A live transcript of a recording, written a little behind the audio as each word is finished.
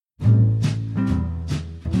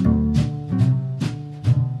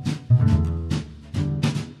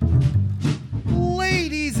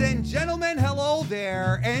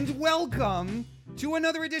there, and welcome to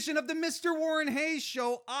another edition of the Mr. Warren Hayes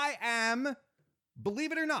Show. I am,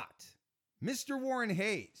 believe it or not, Mr. Warren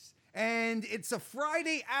Hayes, and it's a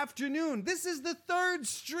Friday afternoon. This is the third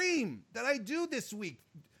stream that I do this week.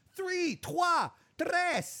 3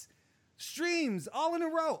 streams all in a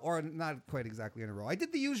row, or not quite exactly in a row. I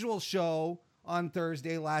did the usual show on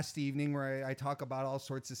Thursday last evening where I talk about all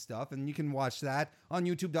sorts of stuff, and you can watch that on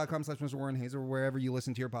youtube.com/Mr. Warren Hayes or wherever you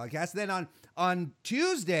listen to your podcast. Then on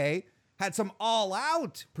Tuesday, had some All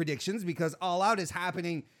Out predictions because All Out is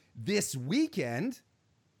happening this weekend.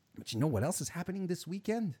 But you know what else is happening this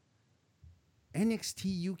weekend?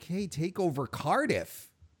 NXT UK Takeover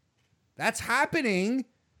Cardiff. That's happening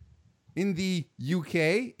in the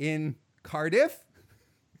UK, in Cardiff.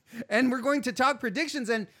 And we're going to talk predictions,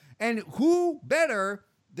 and who better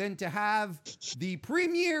than to have the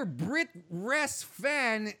premier Brit Rest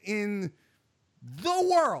fan in the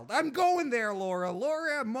world? I'm going there, Laura.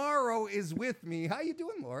 Laura Morrow is with me. How you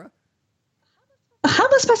doing, Laura? How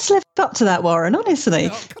am I supposed to live up to that, Warren? Honestly.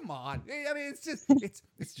 Oh, come on. I mean,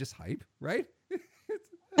 it's just hype, right?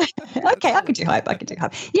 Okay, I can do hype.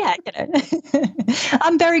 Yeah,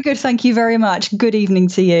 I'm very good. Thank you very much. Good evening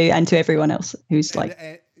to you and to everyone else who's on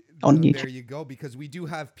YouTube. There you go, because we do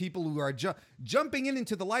have people who are jumping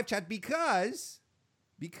into the live chat because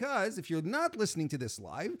if you're not listening to this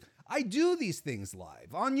live, I do these things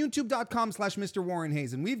live on youtube.com/Mr. Warren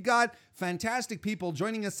Hayes. And we've got fantastic people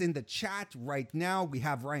joining us in the chat right now. We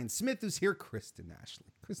have Ryan Smith who's here, Kristen Ashley.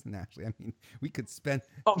 I mean, we could spend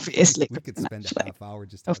a half hour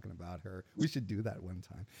just talking about her. We should do that one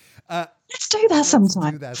time. Let's do that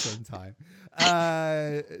sometime.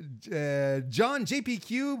 John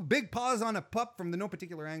JPQ, Big Paws on a Pup from the No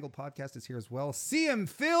Particular Angle podcast is here as well. CM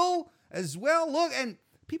Phil as well. Look, and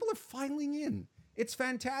people are filing in. It's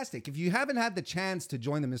fantastic. If you haven't had the chance to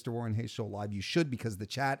join the Mr. Warren Hayes Show live, you should, because the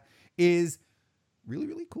chat is really,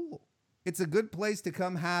 really cool. It's a good place to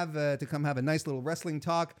come have a nice little wrestling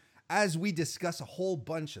talk as we discuss a whole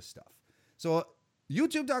bunch of stuff. So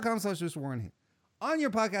youtube.com/Mr. Warren Hayes. On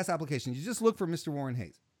your podcast application, you just look for Mr. Warren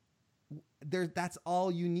Hayes. That's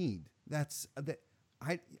all you need. I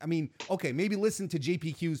mean, okay, maybe listen to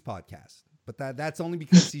JPQ's podcast, but that's only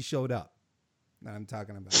because he showed up that I'm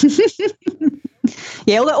talking about.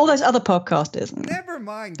 Yeah, all those other podcasters. Never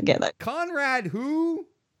mind. Forget that. Conrad who?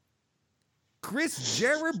 Chris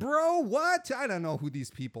Jeribro? What? I don't know who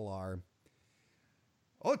these people are.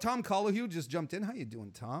 Oh, Tom Collahue just jumped in. How you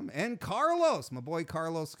doing, Tom? And Carlos, my boy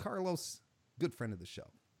Carlos. Carlos, good friend of the show.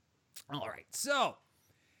 All right, so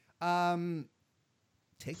Takeover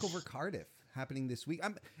Cardiff happening this week.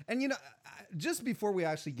 And you know, just before we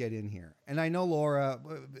actually get in here, and I know Laura,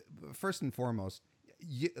 first and foremost,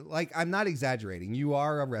 I'm not exaggerating. You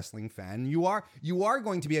are a wrestling fan. You are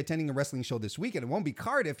going to be attending a wrestling show this weekend. It won't be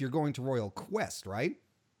Cardiff. You're going to Royal Quest, right?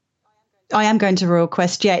 I am going to Royal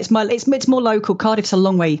Quest. Yeah, it's more local. Cardiff's a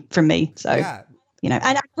long way from me, so yeah.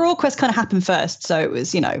 And Royal Quest kind of happened first, so it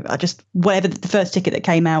was I just whatever the first ticket that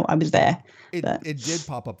came out, I was there. It did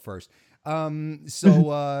pop up first.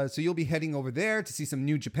 So you'll be heading over there to see some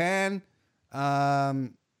New Japan. Okada's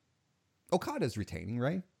retaining,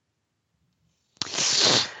 right?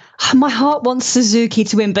 My heart wants Suzuki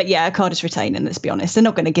to win, but yeah, Okada's retaining. Let's be honest; they're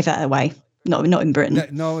not going to give that away. Not in Britain.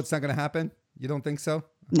 No, it's not going to happen. You don't think so?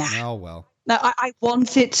 Nah. Oh well. No, I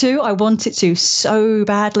want it to. I want it to so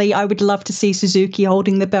badly. I would love to see Suzuki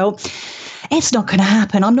holding the belt. It's not going to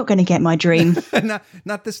happen. I'm not going to get my dream.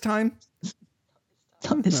 not this time.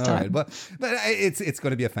 Not this time. Right, but it's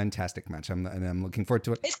going to be a fantastic match. I'm looking forward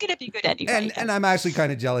to it. It's going to be good anyway. And I'm actually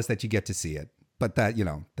kind of jealous that you get to see it. But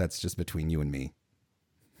that's just between you and me.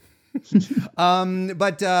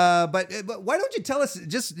 But why don't you tell us,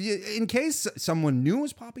 just in case someone new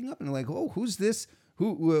is popping up and like, oh, who's this?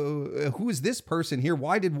 Who is this person here?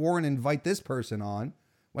 Why did Warren invite this person on?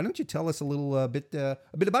 Why don't you tell us a little bit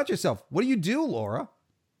about yourself? What do you do, Laura?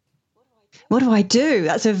 What do I do?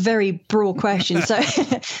 That's a very broad question. So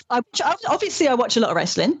obviously I watch a lot of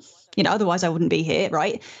wrestling, otherwise I wouldn't be here.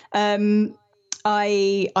 Right. I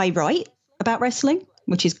write about wrestling,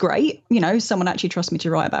 which is great. Someone actually trusts me to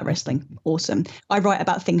write about wrestling. Awesome. I write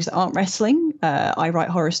about things that aren't wrestling. I write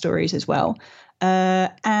horror stories as well.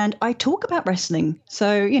 And I talk about wrestling.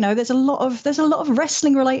 So, there's a lot of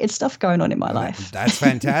wrestling related stuff going on in my life. That's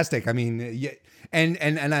fantastic. I mean, yeah.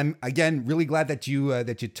 And I'm again really glad that you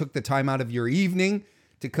took the time out of your evening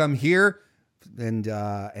to come here, and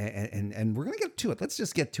we're gonna get to it. Let's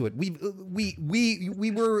just get to it. We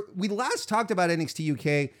last talked about NXT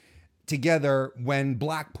UK together when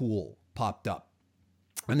Blackpool popped up,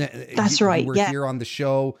 and that's right. You were here on the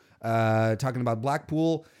show talking about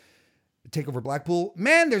Blackpool. Takeover Blackpool.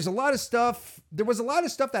 Man, there's a lot of stuff. There was a lot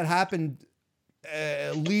of stuff that happened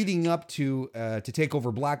leading up to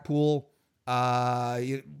Takeover Blackpool.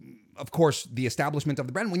 Of course, the establishment of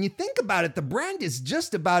the brand. When you think about it, the brand is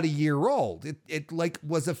just about a year old. It like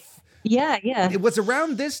was yeah. It was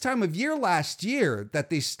around this time of year last year that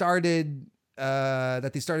they started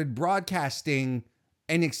broadcasting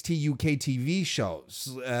NXT UK TV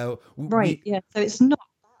shows. Right. Yeah. So it's not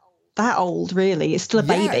that old, really. It's still a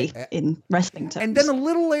baby in wrestling terms. And then a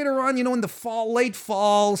little later on, in the late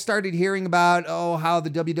fall, started hearing about how the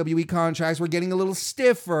WWE contracts were getting a little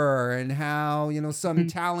stiffer, and how some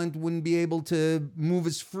talent wouldn't be able to move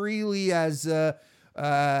as freely as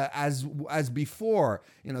before.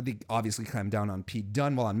 They obviously clamped down on Pete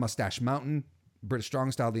Dunne, on Mustache Mountain, British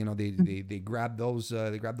Strong Style. They grabbed those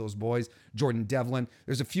boys. Jordan Devlin.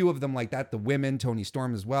 There's a few of them like that. The women, Toni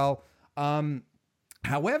Storm as well.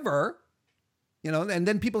 However, and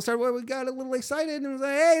then people started, we got a little excited and was like,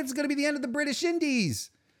 hey, it's going to be the end of the British Indies.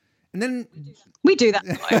 And then we do that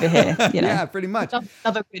over here. Yeah, pretty much.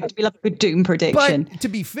 We love a good doom prediction. But to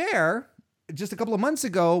be fair, just a couple of months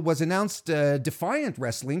ago was announced Defiant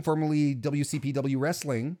Wrestling, formerly WCPW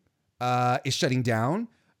Wrestling, is shutting down.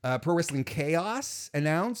 Pro Wrestling Chaos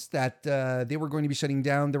announced that they were going to be shutting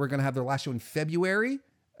down. They were going to have their last show in February.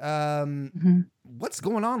 What's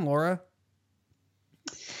going on, Laura?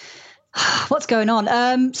 What's going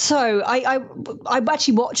on? So I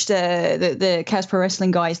actually watched the Chaos Pro Wrestling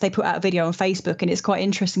guys. They put out a video on Facebook, and it's quite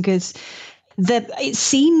interesting because it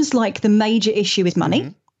seems like the major issue is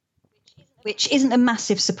money, which isn't a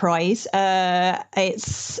massive surprise.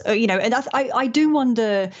 It's and I do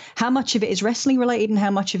wonder how much of it is wrestling related and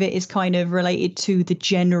how much of it is kind of related to the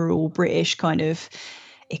general British kind of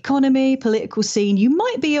economy, political scene. You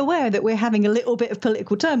might be aware that we're having a little bit of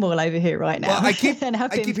political turmoil over here right now. Well, I keep hearing I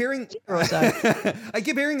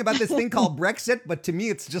keep hearing about this thing called Brexit, but to me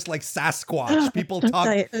it's just like Sasquatch. People talk.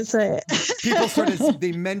 Say it. People sort of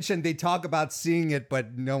they talk about seeing it,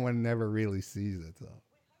 but no one ever really sees it. So.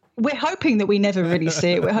 We're hoping that we never really see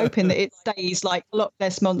it. We're hoping that it stays like Loch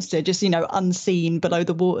Ness Monster, just unseen below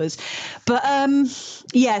the waters. But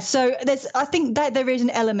so I think that there is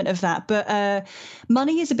an element of that. But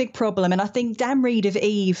money is a big problem, and I think Dan Reed of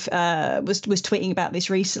Eve was tweeting about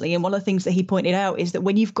this recently. And one of the things that he pointed out is that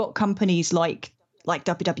when you've got companies like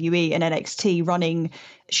WWE and NXT running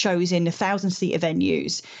shows in 1,000-seater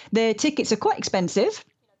venues, their tickets are quite expensive.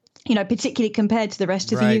 Particularly compared to the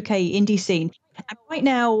rest of the UK indie scene. And right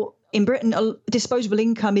now in Britain, disposable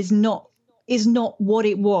income is not what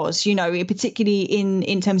it was, particularly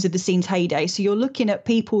in terms of the scene's heyday. So you're looking at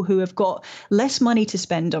people who have got less money to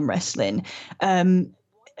spend on wrestling, a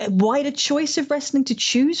wider choice of wrestling to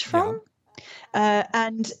choose from.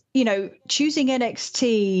 And choosing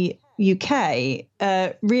NXT UK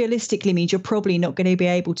realistically means you're probably not going to be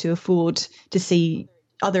able to afford to see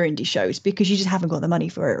other indie shows because you just haven't got the money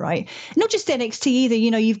for it, right? Not just NXT either.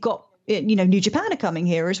 You've got New Japan are coming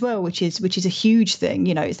here as well, which is a huge thing.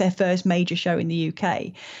 It's their first major show in the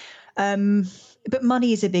UK. But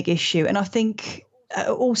money is a big issue, and I think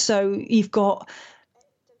also you've got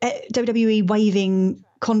WWE waiving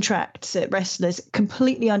contracts at wrestlers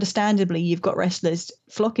completely understandably. You've got wrestlers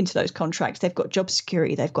flocking to those contracts. They've got job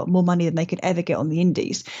security. They've got more money than they could ever get on the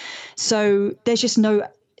indies. So there's just no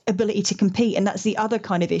ability to compete, and that's the other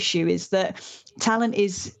kind of issue, is that talent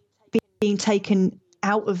is being taken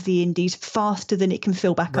out of the indies faster than it can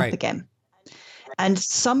fill back up again. And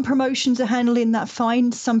some promotions are handling that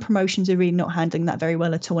fine, some promotions are really not handling that very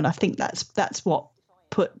well at all, and I think that's what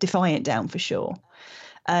put Defiant down for sure.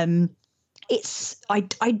 I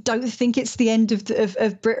don't think it's the end of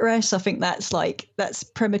BritWres. I think that's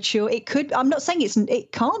premature. It could. I'm not saying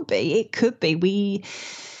it can't be. It could be.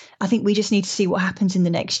 I think we just need to see what happens in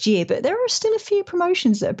the next year. But there are still a few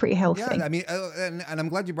promotions that are pretty healthy. Yeah, I mean, and I'm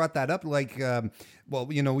glad you brought that up. Like,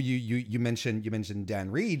 you mentioned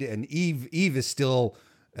Dan Reed, and Eve is still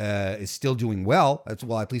doing well. That's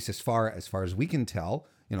well, at least as far as we can tell.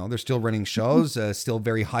 They're still running shows, still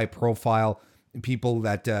very high profile people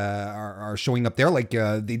that are showing up there. Like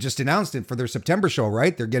they just announced it for their September show,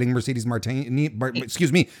 right? They're getting Mercedes Martinez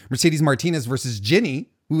versus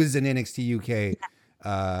Ginny, who is an NXT UK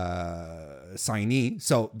signee,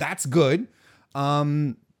 so that's good.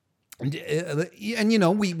 And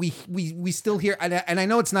we still hear, and I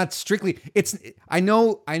know it's not strictly. I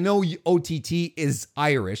know OTT is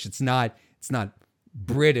Irish. It's not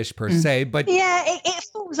British per se, but it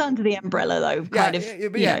falls under the umbrella though. But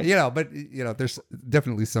there's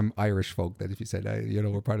definitely some Irish folk that if you said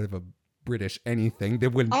we're part of a British anything, they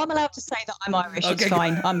wouldn't. I'm allowed to say that I'm Irish. Okay, it's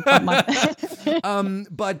fine. I'm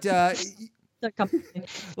but Don't come.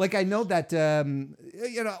 Like I know that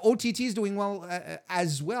OTT is doing well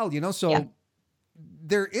as well. So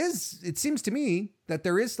there is. It seems to me that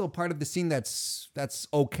there is still part of the scene that's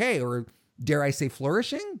okay, or dare I say,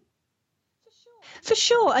 flourishing. For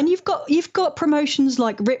sure. And you've got promotions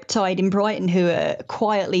like Riptide in Brighton who are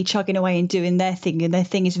quietly chugging away and doing their thing. And their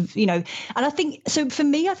thing is, and I think, so for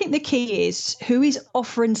me, I think the key is who is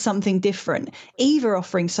offering something different. Eve are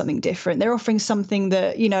offering something different. They're offering something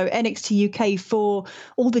that, NXT UK, for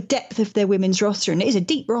all the depth of their women's roster, and it is a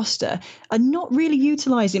deep roster, are not really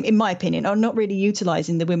utilising, in my opinion, are not really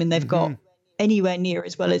utilising the women they've got anywhere near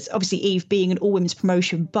as well as, obviously, Eve being an all women's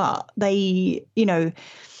promotion, but they,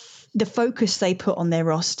 the focus they put on their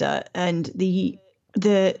roster and the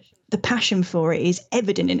passion for it is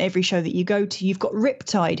evident in every show that you go to. You've got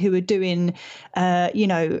Riptide who are doing,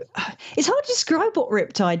 it's hard to describe what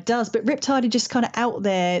Riptide does, but Riptide are just kind of out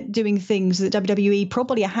there doing things that WWE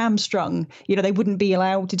probably are hamstrung. They wouldn't be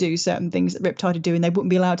allowed to do certain things that Riptide are doing. They wouldn't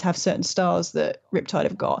be allowed to have certain stars that Riptide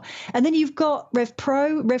have got. And then you've got Rev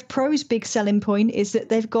Pro. Rev Pro's big selling point is that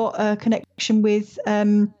they've got a connection with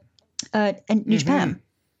New Japan.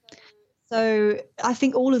 So I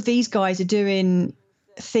think all of these guys are doing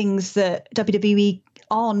things that WWE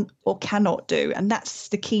aren't or cannot do, and that's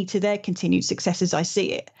the key to their continued success as I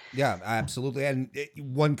see it. Yeah, absolutely. And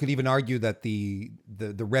one could even argue that the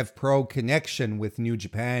Rev Pro connection with New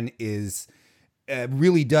Japan is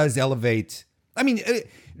really does elevate. I mean,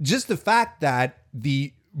 just the fact that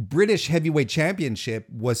the British Heavyweight Championship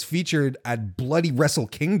was featured at Bloody Wrestle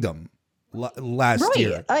Kingdom last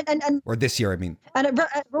year, or this year, I mean. And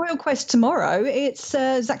at Royal Quest tomorrow, it's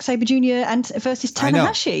Zack Sabre Jr. and versus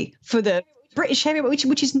Tanahashi for the British heavyweight,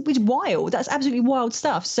 which is wild. That's absolutely wild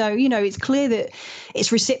stuff. So it's clear that it's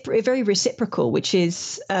very reciprocal, which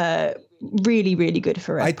is really, really good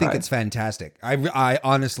for Rev I think Pro. it's fantastic. I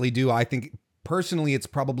honestly do. I think personally, it's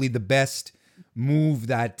probably the best move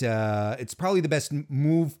that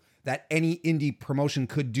that any indie promotion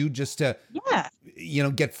could do, just to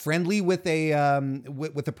get friendly with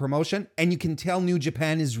a promotion. And you can tell New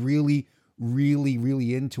Japan is really, really,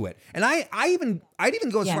 really into it. And I'd even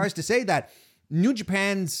go as far as to say that New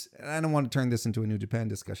Japan's, I don't want to turn this into a New Japan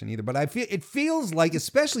discussion either, but it feels like,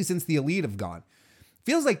 especially since the Elite have gone,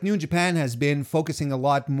 feels like New Japan has been focusing a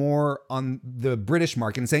lot more on the British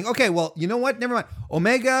market and saying, okay, well, you know what? Never mind.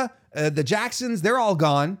 Omega, the Jacksons, they're all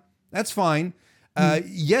gone. That's fine.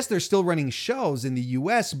 Yes, they're still running shows in the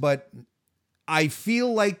US, but I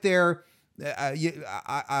feel like their marquee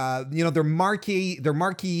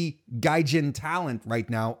gaijin talent right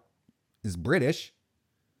now is British.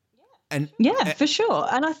 And for sure.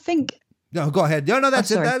 And I think no, go ahead. No,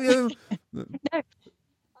 that's it. No.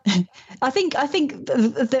 I think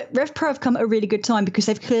that Rev Pro have come at a really good time because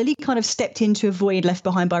they've clearly kind of stepped into a void left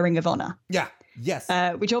behind by Ring of Honor. Yeah. Yes.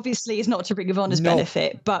 Which obviously is not to Ring of Honor's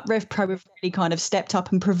benefit, but Rev Pro have really kind of stepped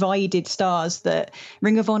up and provided stars that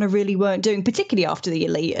Ring of Honor really weren't doing, particularly after the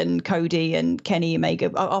Elite and Cody and Kenny Omega,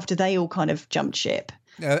 after they all kind of jumped ship.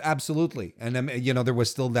 Absolutely. And there was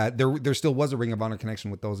still that there still was a Ring of Honor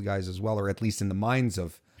connection with those guys as well, or at least in the minds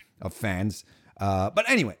of fans. But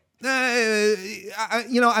anyway,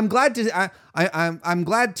 I'm glad to I'm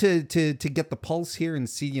glad to get the pulse here and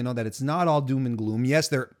see that it's not all doom and gloom.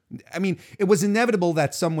 Yes, it was inevitable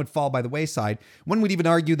that some would fall by the wayside. One would even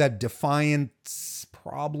argue that Defiant's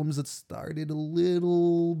problems had started a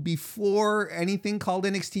little before anything called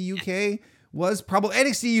NXT UK was probably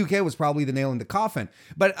the nail in the coffin.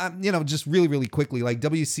 But just really, really quickly, like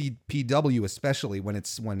WCPW, especially when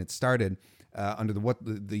it started under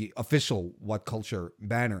the official What Culture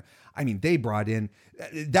banner. I mean, they brought in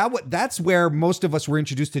that's where most of us were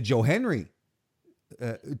introduced to Joe Henry.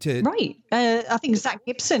 Right. I think Zach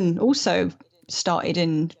Gibson also started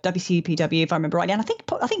in WCPW, if I remember rightly. And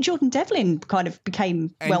I think Jordan Devlin kind of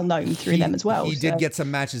became well known through them as well. He did get some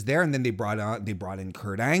matches there, and then they brought in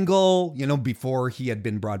Kurt Angle, before he had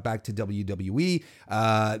been brought back to WWE.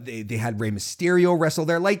 They had Rey Mysterio wrestle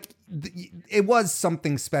there. Like, it was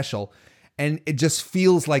something special, and it just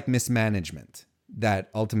feels like mismanagement that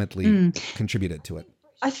ultimately contributed to it.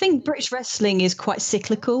 I think British wrestling is quite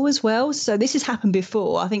cyclical as well. So this has happened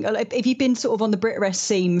before. I think if you've been sort of on the Brit Rest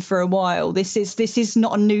scene for a while, this is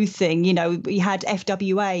not a new thing. We had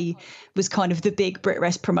FWA was kind of the big Brit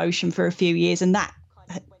Rest promotion for a few years, and that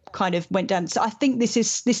kind of went down. So I think this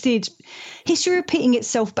is history repeating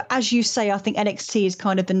itself. But as you say, I think NXT is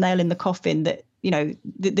kind of the nail in the coffin that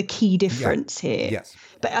the key difference here. Yes.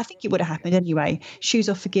 But I think it would have happened anyway. Shoes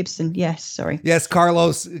off for Gibson. Yes, sorry. Yes,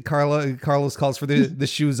 Carlos calls for the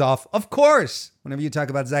shoes off. Of course, whenever you talk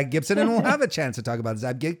about Zach Gibson, and we'll have a chance to talk about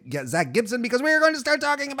Zach Gibson because we're going to start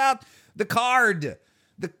talking about the card in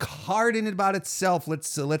and about itself.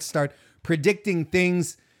 Let's start predicting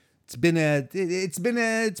things. It's been a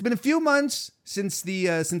few months since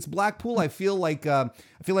Blackpool. I feel like a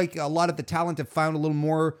lot of the talent have found a little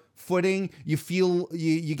more footing. You feel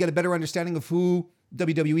you get a better understanding of who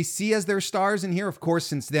WWE see as their stars in here. Of course,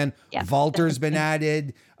 since then, Walter's been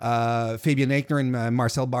added. Fabian Aichner and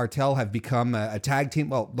Marcel Bartel have become a tag team.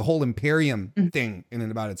 Well, the whole Imperium thing in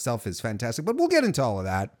and about itself is fantastic, but we'll get into all of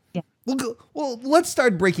that. Yeah. Well, let's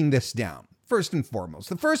start breaking this down. First and foremost,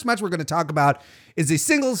 the first match we're going to talk about is a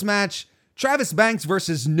singles match. Travis Banks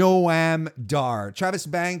versus Noam Dar. Travis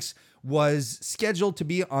Banks was scheduled to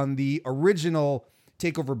be on the original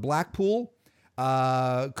Takeover Blackpool.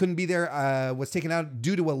 Couldn't be there, was taken out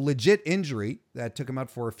due to a legit injury that took him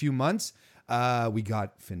out for a few months. We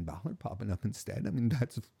got Finn Balor popping up instead. I mean,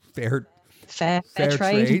 that's a fair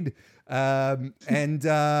trade. But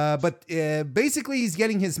basically he's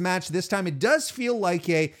getting his match this time. It does feel like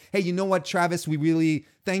hey, you know what, Travis, we really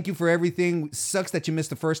thank you for everything. Sucks that you missed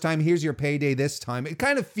the first time. Here's your payday this time. It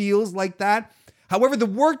kind of feels like that. However, the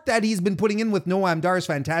work that he's been putting in with Noam Dar is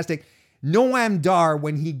fantastic. Noam Dar,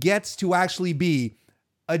 when he gets to actually be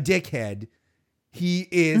a dickhead, he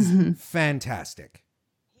is fantastic.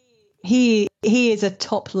 He is a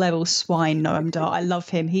top level swine, Noam Dar. I love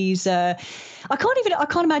him. He's I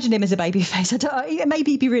can't imagine him as a babyface.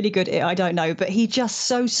 Maybe he'd be really good at it, I don't know, but he's just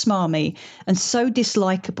so smarmy and so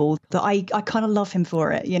dislikable that I kind of love him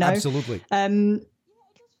for it, Absolutely.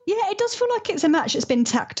 Yeah, it does feel like it's a match that's been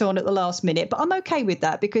tacked on at the last minute, but I'm okay with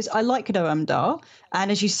that because I like Noam Dar, and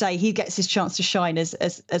as you say, he gets his chance to shine as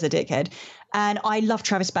a dickhead. And I love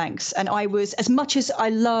Travis Banks, and I was, as much as I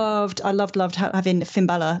loved having Finn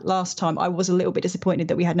Balor last time, I was a little bit disappointed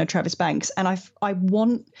that we had no Travis Banks, and I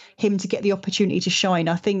want him to get the opportunity to shine.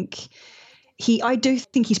 I do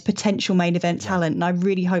think he's potential main event talent, and I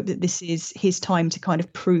really hope that this is his time to kind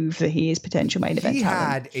of prove that he is potential main event talent. He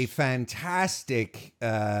had a fantastic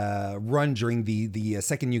run during the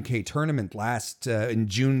second UK tournament last in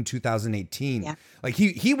June 2018. Yeah. Like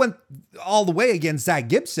he went all the way against Zach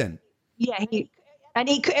Gibson. Yeah, he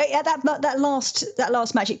could, that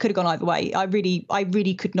last match, it could have gone either way. I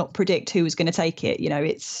really could not predict who was going to take it.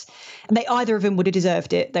 Either of them would have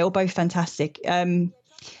deserved it. They were both fantastic.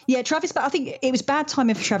 Yeah, Travis, but I think it was bad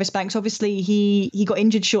timing for Travis Banks. Obviously, he got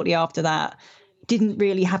injured shortly after that, didn't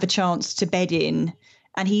really have a chance to bed in,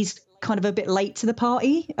 and he's kind of a bit late to the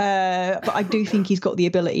party. But I do think he's got the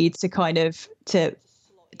ability to kind of to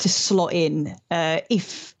slot in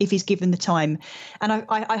if he's given the time. And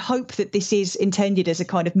I hope that this is intended as a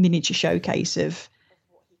kind of miniature showcase of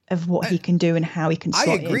what he can do and how he can slot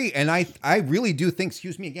in. I agree, and I really do think,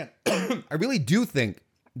 excuse me again, I really do think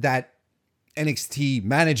that NXT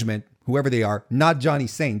management, whoever they are, not Johnny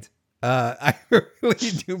Saint, I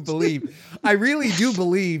really do believe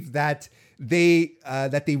that they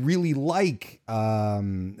really like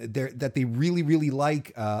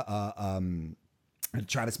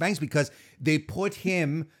Travis Banks because they put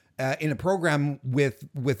him in a program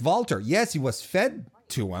with Walter. Yes, he was fed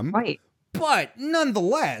to him, right? But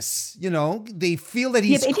nonetheless, they feel that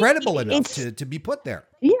he's credible enough to be put there.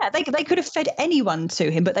 Yeah, they could have fed anyone to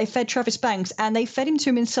him, but they fed Travis Banks, and they fed him to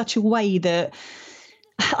him in such a way that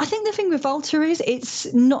I think the thing with Walter is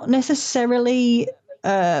it's not necessarily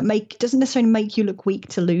doesn't necessarily make you look weak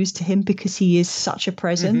to lose to him because he is such a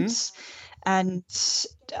presence. And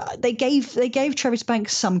they gave Travis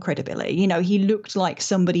Banks some credibility. He looked like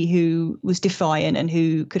somebody who was defiant and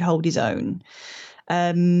who could hold his own.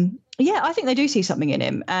 Yeah, I think they do see something in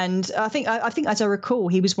him, and I think as I recall,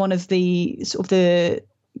 he was one of the sort of the,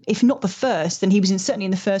 if not the first, then he was certainly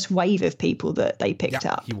in the first wave of people that they picked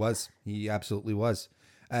up. He was. He absolutely was.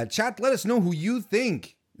 Chat, let us know who you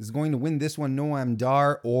think is going to win this one, Noam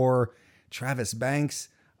Dar or Travis Banks.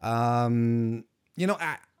 I'm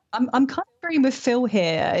kind of agreeing with Phil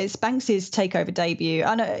here. It's Banks's Takeover debut.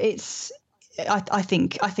 I know it's. I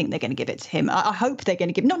think they're going to give it to him. I hope they're going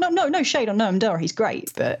to give. No shade on Noam Dar. He's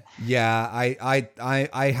great, but yeah,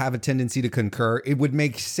 I have a tendency to concur. It would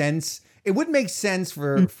make sense. It would make sense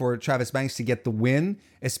for Travis Banks to get the win,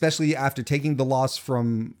 especially after taking the loss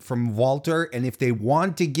from Walter. And if they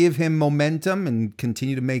want to give him momentum and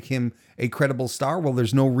continue to make him a credible star, well,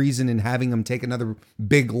 there's no reason in having him take another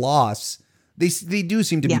big loss. They do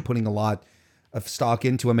seem to be putting a lot of stock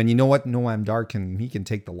into him. And you know what? Noam Dar can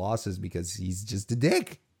take the losses because he's just a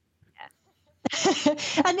dick.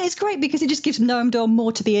 And it's great because it just gives Noam Dom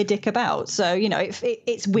more to be a dick about. So,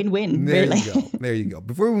 it's win-win, There really. you go. There you go.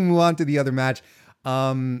 Before we move on to the other match,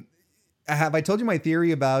 have I told you my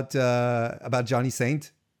theory about Johnny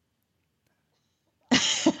Saint?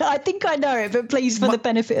 I think I know it, but please, for the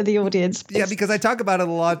benefit of the audience. Please. Yeah, because I talk about it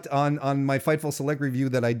a lot on my Fightful Select review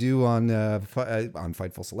that I do on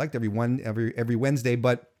Fightful Select every Wednesday.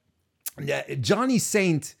 But Johnny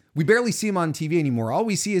Saint, we barely see him on TV anymore. All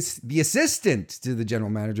we see is the assistant to the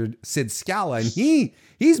general manager, Sid Scala, and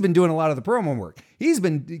he's been doing a lot of the promo work. He's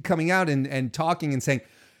been coming out and talking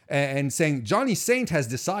and saying Johnny Saint has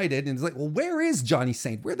decided, and it's like, well, where is Johnny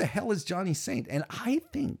Saint? Where the hell is Johnny Saint? And I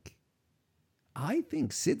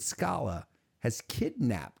think Sid Scala has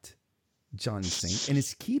kidnapped Johnny Saint and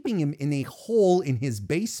is keeping him in a hole in his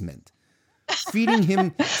basement, feeding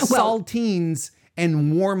him saltines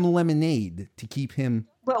and warm lemonade to keep him.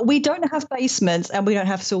 Well, we don't have basements and we don't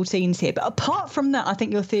have saltines here. But apart from that, I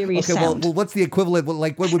think your theory is sound. Well, what's the equivalent?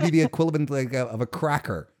 Like, what would be the equivalent of a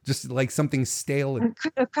cracker? Just like something stale.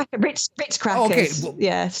 A cracker, Ritz crackers. Oh, okay. Well,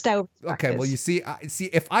 yeah, stale crackers. Okay, well, you see,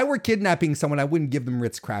 if I were kidnapping someone, I wouldn't give them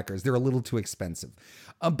Ritz crackers. They're a little too expensive.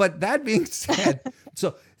 But that being said,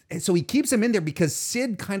 so he keeps him in there because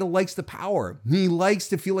Sid kind of likes the power. He likes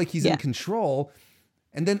to feel like he's in control.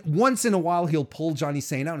 And then once in a while, he'll pull Johnny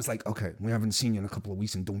Saint out. And it's like, okay, we haven't seen you in a couple of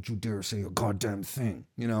weeks, and don't you dare say a goddamn thing,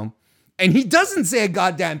 And he doesn't say a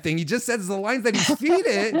goddamn thing. He just says the lines that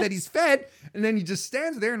he's fed, and then he just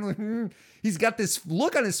stands there and he's got this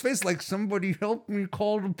look on his face like somebody help me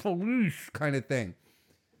call the police kind of thing.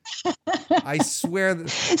 I swear.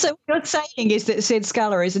 So what you're saying is that Sid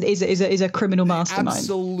Scala is a criminal mastermind.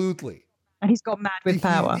 Absolutely. And he's got mad with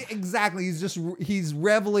power. Exactly. He's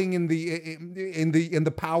reveling in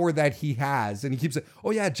the power that he has, and he keeps it. Oh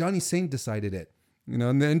yeah, Johnny Saint decided it.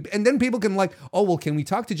 And then people can like, oh well, can we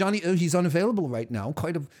talk to Johnny? Oh, he's unavailable right now.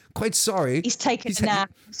 Quite sorry. He's taking a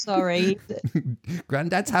nap. Sorry.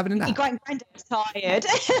 Granddad's having a nap. Granddad's tired.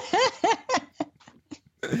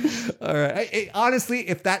 All right. Honestly,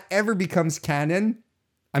 if that ever becomes canon,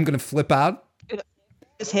 I'm gonna flip out.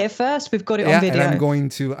 It's here first. We've got it on video. And I'm going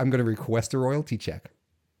to request a royalty check.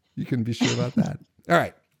 You can be sure about that. All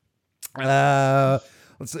right.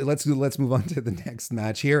 Let's move on to the next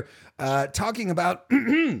match here. Talking about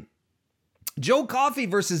Joe Coffey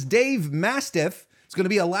versus Dave Mastiff. It's going to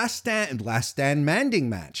be a last stand manding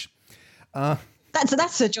match.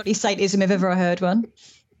 That's a Johnny Saintism if ever I heard one.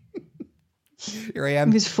 Here I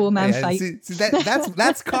am. His 4-man fight. See,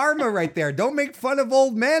 that's karma right there. Don't make fun of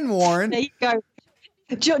old man, Warren. There you go.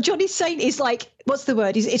 Johnny Saint is like, what's the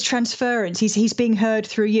word? It's transference. He's being heard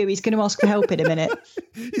through you. He's going to ask for help in a minute.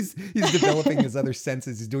 He's developing his other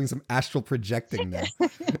senses. He's doing some astral projecting there.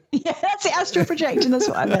 Yeah, that's it. Astral projection. That's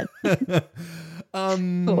what I meant.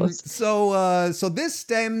 So this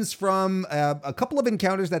stems from a couple of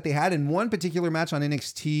encounters that they had in one particular match on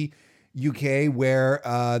NXT UK where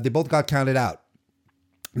they both got counted out.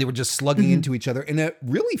 They were just slugging into each other in a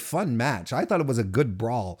really fun match. I thought it was a good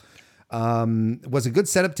brawl. Was a good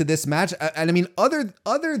setup to this match. And I mean, other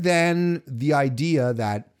than the idea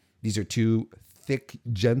that these are two thick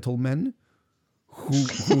gentlemen who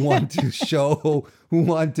want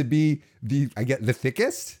to be the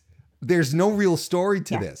thickest, there's no real story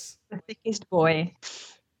to this. The thickest boy.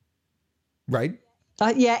 Right?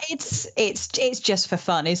 It's just for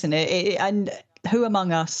fun, isn't it? And who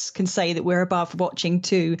among us can say that we're above watching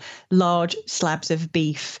two large slabs of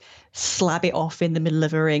beef slab it off in the middle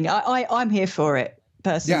of a ring? I'm here for it,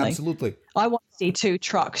 personally. Yeah, absolutely. I want to see two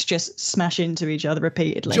trucks just smash into each other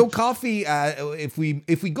repeatedly. Joe Coffey, if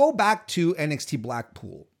we go back to NXT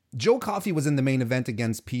Blackpool, Joe Coffey was in the main event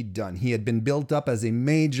against Pete Dunne. He had been built up as a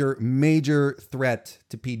major threat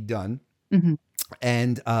to Pete Dunne. Mm-hmm.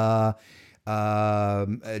 And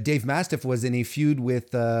Dave Mastiff was in a feud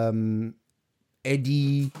with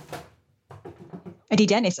Eddie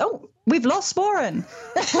Dennis. Oh, we've lost Warren.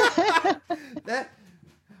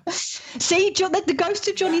 See, the ghost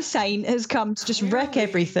of Johnny Saint has come to just wreck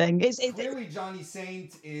everything. Clearly, Johnny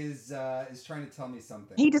Saint is trying to tell me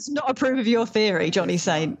something. He does not approve of your theory, Johnny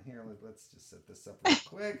Saint. Here, let's just set this up real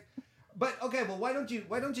quick. But okay, well, why don't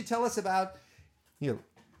you tell us about here?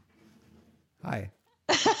 Hi.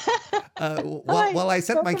 While I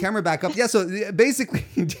set my camera back up, yeah. So basically,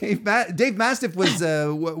 Dave Mastiff was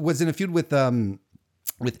in a feud with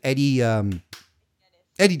Eddie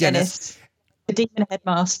Dennis. The Demon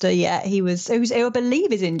Headmaster. Yeah, he was. I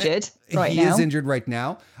believe is injured right now. He is injured right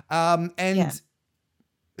now.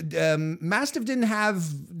 Mastiff didn't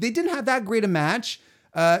have that great a match.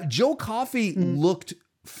 Joe Coffey looked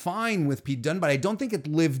fine with Pete Dunne, but I don't think it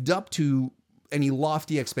lived up to any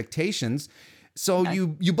lofty expectations. So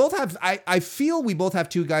you both have, I feel we both have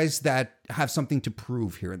two guys that have something to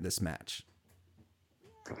prove here in this match.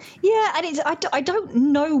 Yeah, and I don't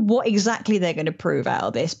know what exactly they're going to prove out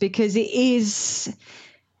of this, because it is,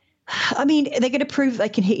 I mean, they're going to prove they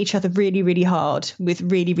can hit each other really, really hard with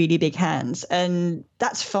really, really big hands, and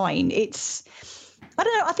that's fine. I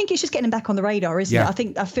don't know. I think it's just getting them back on the radar, isn't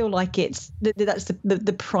it? I feel like that's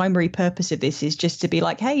the primary purpose of this, is just to be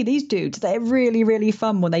like, hey, these dudes, they're really, really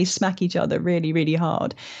fun when they smack each other really, really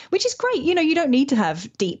hard, which is great. You know, you don't need to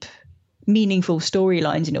have deep, meaningful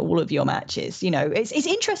storylines in all of your matches. You know, it's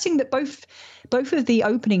interesting that both of the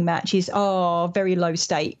opening matches are very low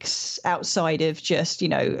stakes outside of just, you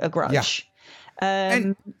know, a grudge.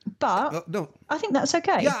 But no, I think that's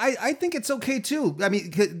okay. Yeah, I think it's okay too. I mean,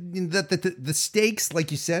 the stakes, like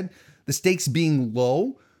you said, the stakes being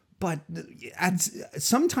low, but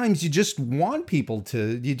sometimes you just want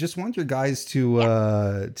your guys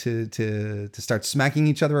to start smacking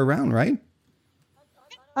each other around, right?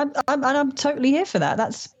 I'm totally here for that.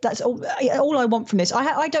 That's all I want from this.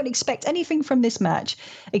 I don't expect anything from this match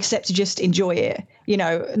except to just enjoy it, you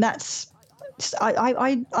know. And that's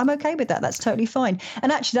I'm okay with that. That's totally fine.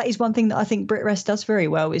 And actually, that is one thing that I think BritWres does very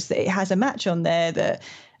well, is that it has a match on there that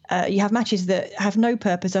you have matches that have no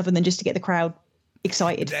purpose other than just to get the crowd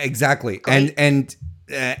excited. Exactly. Great. And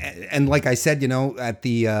like I said, you know, at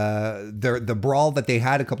the brawl that they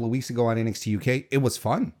had a couple of weeks ago on NXT UK, it was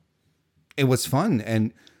fun. It was fun.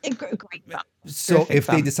 And great fun. So terrific if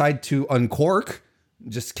fun. They decide to uncork,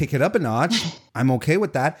 just kick it up a notch, I'm okay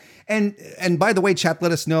with that. And by the way, chat,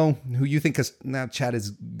 let us know who you think is. Now chat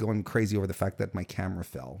is going crazy over the fact that my camera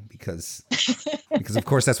fell because of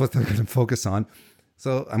course that's what they're going to focus on.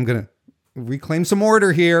 So I'm going to reclaim some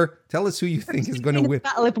order here. Tell us who you think is going to win.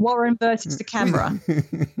 Battle of Warren versus the camera.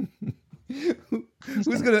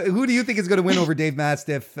 Who do you think is going to win over Dave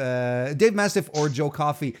Mastiff or Joe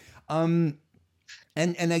Coffey? And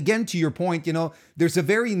again, to your point, you know, there's a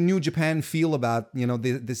very New Japan feel about, you know,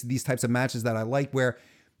 these types of matches that I like, where,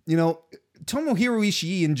 you know, Tomohiro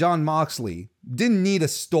Ishii and Jon Moxley didn't need a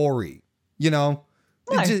story, you know.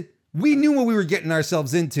 No. We knew what we were getting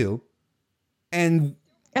ourselves into. And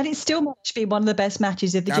it still might be one of the best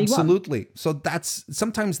matches of the G1. Absolutely. So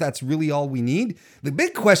sometimes that's really all we need. The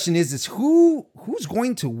big question is who's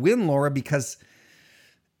going to win, Laura? Because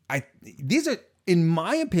these are, in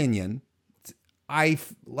my opinion,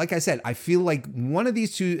 like I said, I feel like one of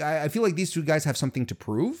these two. I feel like these two guys have something to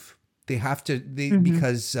prove. They have to,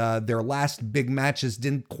 because their last big matches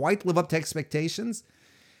didn't quite live up to expectations.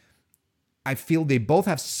 I feel they both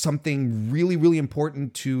have something really, really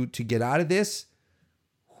important to get out of this.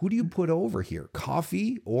 Who do you put over here,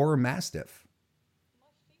 Coffey or Mastiff?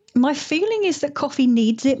 My feeling is that Coffey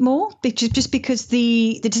needs it more, just because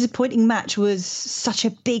the disappointing match was such a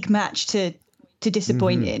big match to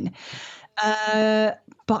disappoint in. But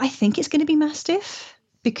I think it's going to be Mastiff,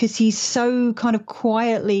 because he's so kind of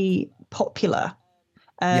quietly popular.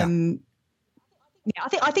 I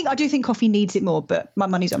do think Coffey needs it more, but my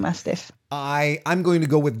money's on Mastiff. I'm going to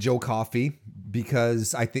go with Joe Coffey,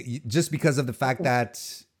 because I think, just because of the fact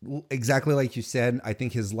that, exactly like you said, I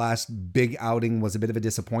think his last big outing was a bit of a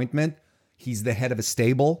disappointment. He's the head of a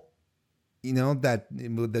stable, you know, that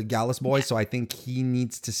the Gallus boys. So I think he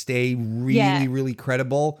needs to stay really, really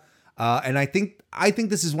credible. And I think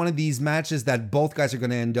this is one of these matches that both guys are going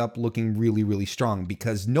to end up looking really, really strong,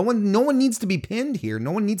 because no one needs to be pinned here.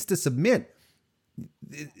 No one needs to submit.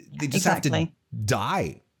 They just have to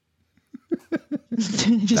die.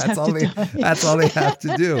 That's all they have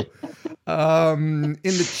to do. In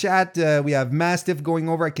the chat, we have Mastiff going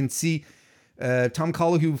over. I can see Tom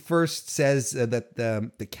Collahoo first says that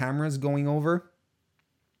the camera's going over.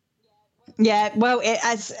 Yeah, well,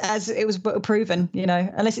 as it was proven, you know,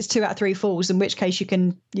 unless it's 2 out of 3 falls, in which case you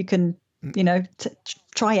can you know,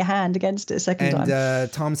 try your hand against it a second time.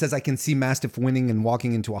 And Tom says, I can see Mastiff winning and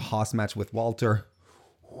walking into a Haas match with Walter.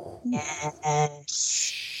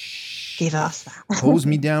 Yes. Give us that. Hose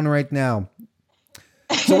me down right now.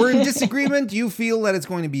 So we're in disagreement. You feel that it's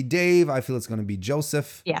going to be Dave. I feel it's going to be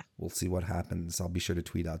Joseph. Yeah. We'll see what happens. I'll be sure to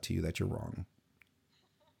tweet out to you that you're wrong.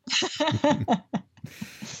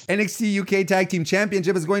 NXT UK Tag Team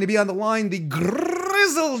Championship is going to be on the line. The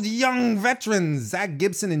grizzled young veterans, Zach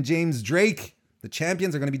Gibson and James Drake, the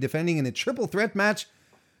champions, are going to be defending in a triple threat match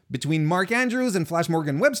between Mark Andrews and Flash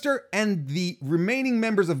Morgan Webster and the remaining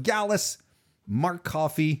members of Gallus, Mark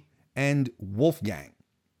Coffey and Wolfgang.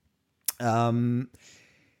 Zach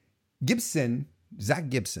Gibson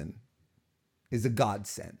is a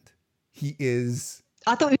godsend. He is...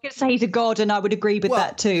 I thought you were going to say he's a god, and I would agree with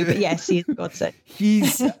that too. But yes, he's a godsend.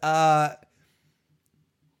 He's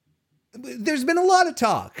there's been a lot of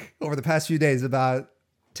talk over the past few days about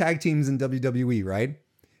tag teams in WWE, right?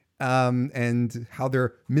 And how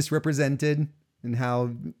they're misrepresented and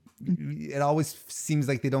how it always seems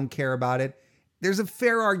like they don't care about it. There's a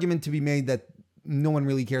fair argument to be made that no one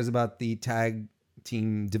really cares about the tag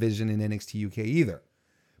team division in NXT UK either.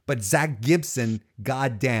 But Zach Gibson,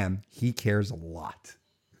 goddamn, he cares a lot.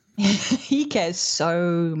 He cares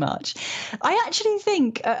so much. I actually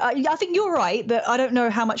think I think you're right that I don't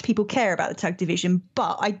know how much people care about the tag division,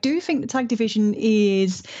 but I do think the tag division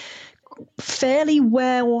is fairly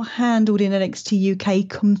well handled in NXT UK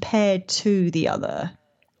compared to the other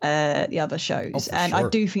shows. And sure. I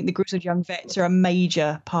do think the Grizzled Young Vets are a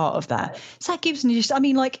major part of that. Zach Gibson is just, I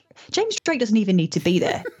mean, like, James Drake doesn't even need to be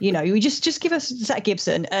there. You know, you just give us Zach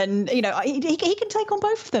Gibson and, you know, he can take on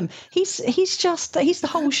both of them. He's the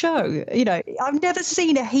whole show. You know, I've never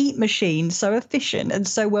seen a heat machine so efficient and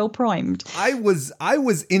so well primed. I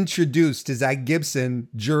was introduced to Zach Gibson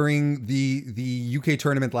during the UK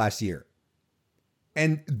tournament last year.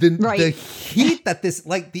 And the heat that this,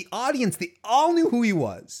 like, the audience, they all knew who he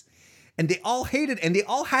was, and they all hated, and they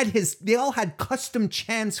all had custom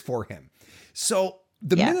chants for him. So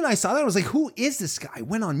the minute I saw that, I was like, who is this guy? I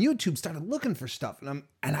went on YouTube, started looking for stuff, and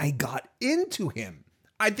I got into him.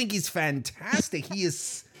 I think he's fantastic.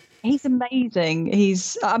 He's amazing.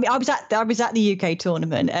 I was at the UK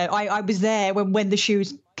tournament. I was there when the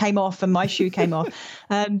shoes came off and my shoe came off.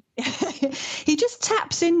 He just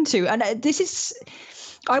taps into, and I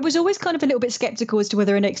was always kind of a little bit skeptical as to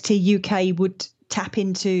whether NXT UK would tap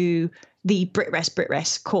into the Brit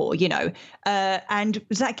core, you know. And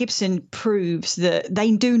Zach Gibson proves that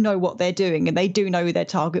they do know what they're doing and they do know who their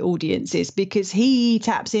target audience is, because he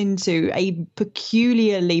taps into a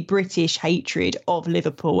peculiarly British hatred of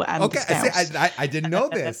Liverpool and the Scouse. I didn't know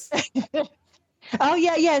this. Oh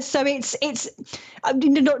yeah. So it's I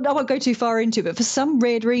won't go too far into it, but for some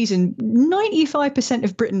weird reason, 95%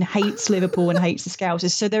 of Britain hates Liverpool and hates the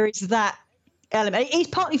Scousers. So there is that element. It's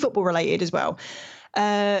partly football related as well,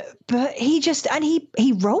 but he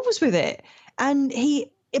rolls with it and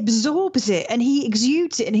he absorbs it and he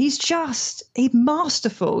exudes it, and he's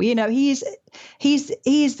masterful. You know, he is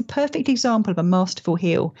the perfect example of a masterful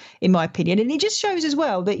heel, in my opinion. And it just shows as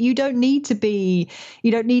well that you don't need to be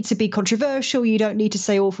controversial, you don't need to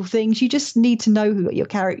say awful things, you just need to know who your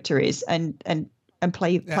character is and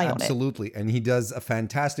play on it. Absolutely. And he does a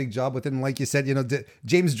fantastic job with it. And like you said, you know,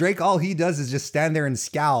 James Drake, all he does is just stand there and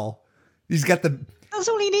scowl. That's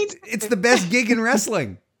all he needs. It's the best gig in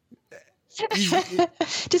wrestling.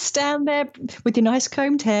 Just stand there with your nice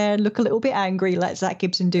combed hair, look a little bit angry, let Zach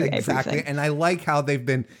Gibson do everything. And I like how they've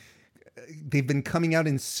been coming out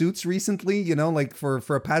in suits recently, you know, like for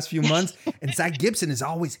a past few months. And Zach Gibson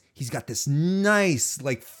he's got this nice,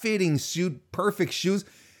 like, fitting suit, perfect shoes.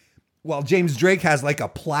 While James Drake has like a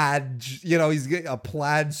plaid, you know, he's got a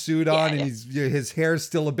plaid suit on, and his hair's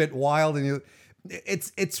still a bit wild, and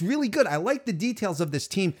it's really good. I like the details of this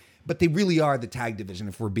team. But they really are the tag division,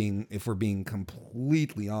 if we're being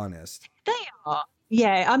completely honest. They are.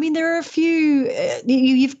 Yeah, I mean, there are a few.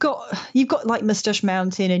 You've got like Mustache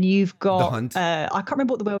Mountain, and you've got The Hunt. I can't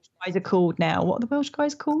remember what the Welsh guys are called now. What are the Welsh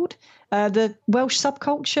guys called? The Welsh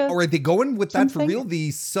subculture. Or are they going with that for real?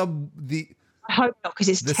 I hope not, because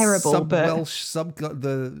it's terrible. Sub-Welsh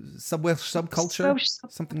subculture,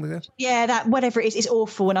 something like that. Yeah, that whatever it is, it's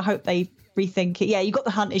awful, and I hope they rethink it. Yeah, you got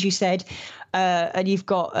the Hunt, as you said, and you've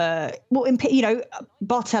got Bartel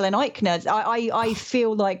and Eichner. I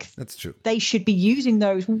feel like that's true. They should be using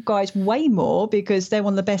those guys way more, because they're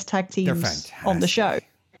one of the best tag teams on the show.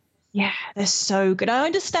 Yeah, they're so good. I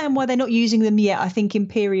understand why they're not using them yet. I think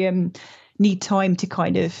Imperium need time to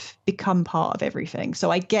kind of become part of everything. So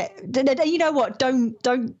I get, you know what, don't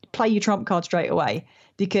play your trump card straight away,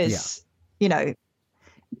 because you know,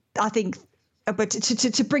 I think, but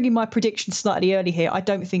to bring in my prediction slightly early here, I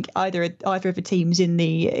don't think either of the teams in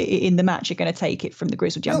the match are going to take it from the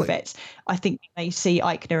Grizzled Young Vets. I think we may see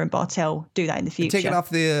Eichner and Bartel do that in the future. Take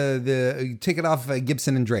it off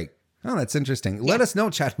Gibson and Drake. Oh, that's interesting. Yeah. Let us know,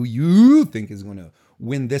 chat, who you think is going to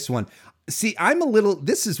win this one. See,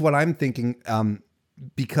 this is what I'm thinking,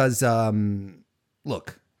 because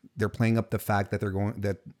look, they're playing up the fact that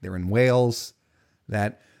they're in Wales,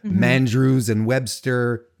 that Mandrews and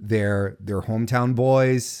Webster, they're hometown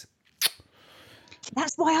boys.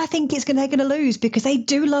 That's why I think they're going to lose, because they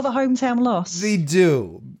do love a hometown loss. They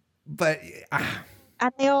do, but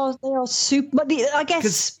and they are super. But I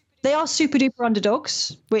guess they are super duper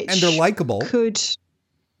underdogs, and they're likable.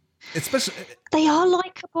 Especially, they are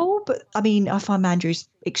likable, but I mean, I find Mandrews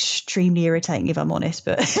extremely irritating, if I'm honest.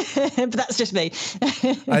 But but that's just me.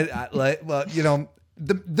 Well, you know,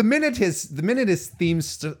 the minute his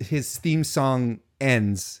theme song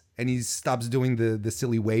ends and he stops doing the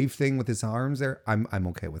silly wave thing with his arms there, I'm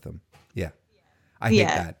okay with him. Yeah. I hate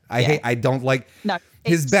that. I don't like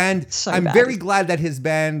his band. So I'm bad. very glad that his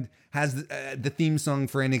band has the theme song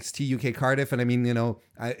for NXT UK Cardiff. And I mean,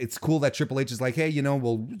 it's cool that Triple H is like, hey,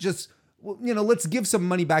 let's give some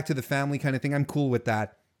money back to the family kind of thing. I'm cool with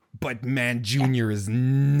that. But man, Junior is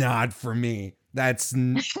not for me. That's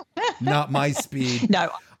not my speed.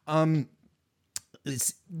 No.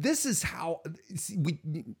 This is how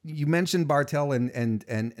you mentioned Bartel and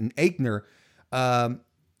Aichner.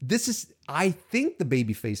 I think the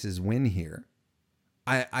baby faces win here.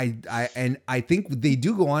 I think they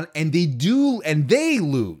do go on and they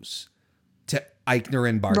lose to Aichner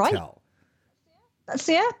and Bartel. Right.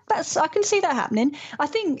 I can see that happening. I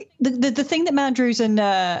think the thing that Mandrews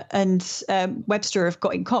and Webster have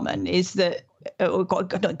got in common is that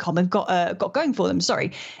got going for them.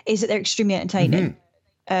 Sorry, is that they're extremely entertaining.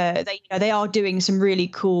 They are doing some really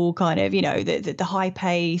cool kind of the high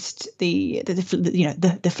paced the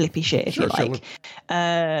flippy shit if you like.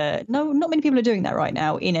 No, not many people are doing that right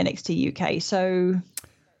now in NXT UK. So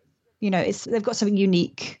they've got something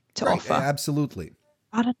unique to offer. Absolutely.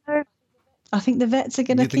 I don't know. I think the vets are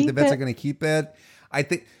going to keep it. You think the vets are going to keep it? I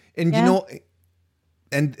think, and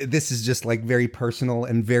and this is just like very personal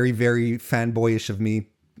and very, very fanboyish of me,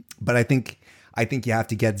 but I think you have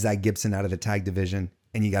to get Zach Gibson out of the tag division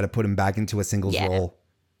and you got to put him back into a singles role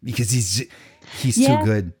because he's too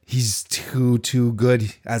good. He's too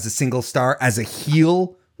good as a single star, as a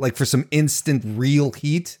heel, like for some instant real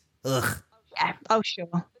heat. Ugh. Yeah. Oh,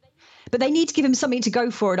 sure. But they need to give him something to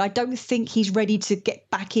go for, and I don't think he's ready to get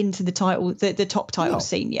back into the top title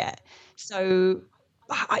scene yet. So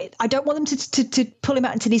I don't want them to pull him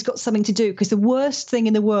out until he's got something to do, because the worst thing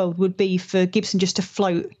in the world would be for Gibson just to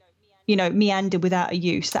float, meander without a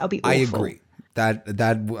use. That would be awful. I agree. That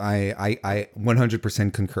I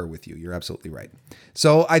 100% concur with you. You're absolutely right.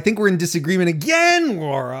 So I think we're in disagreement again,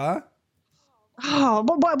 Laura. Oh,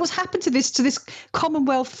 what's happened to this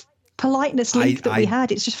Commonwealth politeness league that we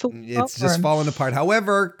had? It's just fallen apart.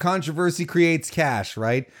 However, controversy creates cash,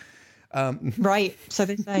 right? Right. So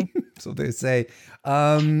they say.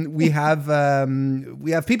 We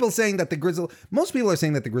have people saying that most people are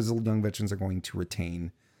saying that the Grizzled Young Veterans are going to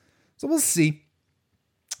retain. So we'll see.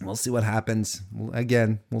 We'll see what happens.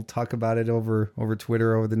 We'll talk about it over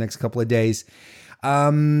Twitter over the next couple of days.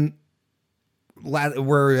 We're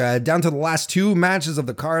down to the last two matches of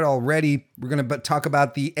the card already. We're going to talk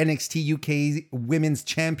about the NXT UK Women's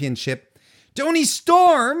Championship. Toni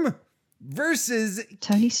Storm versus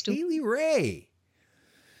Kaylee Ray.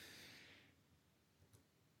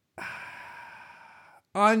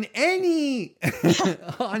 On any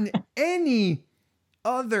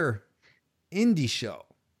other indie show,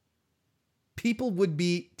 people would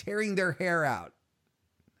be tearing their hair out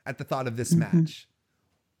at the thought of this match.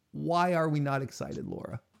 Why are we not excited,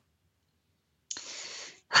 Laura?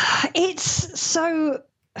 It's so...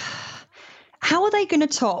 How are they going to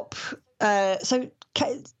top...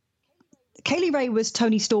 Kaylee Ray was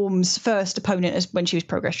Toni Storm's first opponent when she was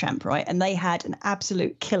Progress Champ, right? And they had an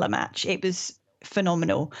absolute killer match. It was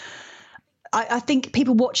phenomenal. I think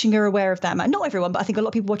people watching are aware of that match. Not everyone, but I think a lot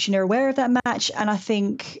of people watching are aware of that match. And I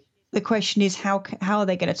think the question is, how are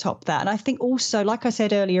they going to top that? And I think also, like I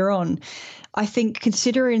said earlier on, I think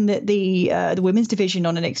considering that the women's division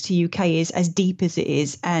on NXT UK is as deep as it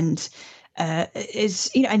is, and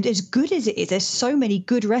is and as good as it is, there's so many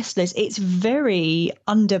good wrestlers. It's very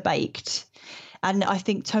underbaked, and I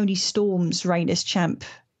think Toni Storm's reign as champ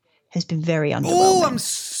has been very underwhelming. Oh, I'm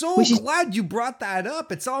so glad you brought that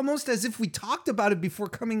up. It's almost as if we talked about it before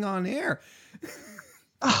coming on air.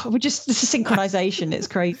 This is synchronization. It's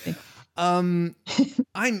crazy.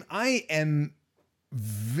 I am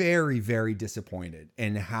very, very disappointed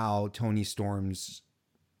in how Toni Storm's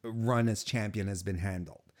run as champion has been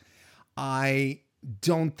handled. I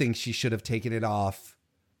don't think she should have taken it off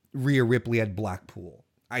Rhea Ripley at Blackpool.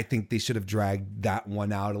 I think they should have dragged that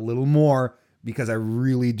one out a little more, because I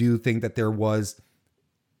really do think that there was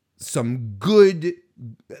some good,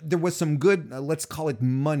 let's call it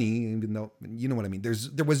money, even though, you know what I mean?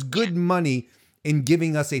 There was good money in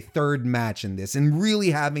giving us a third match in this and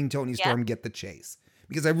really having Toni Storm get the chase,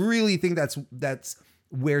 because I really think that's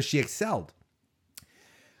where she excelled.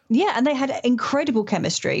 Yeah, and they had incredible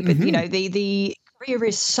chemistry, but the Rhea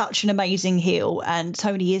is such an amazing heel, and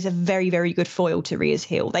Toni is a very, very good foil to Rhea's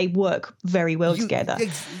heel. They work very well together.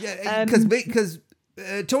 Because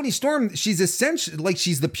Toni Storm, she's essentially like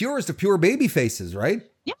she's the purest of pure baby faces, right?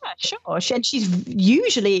 Yeah, sure. And she's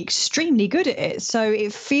usually extremely good at it. So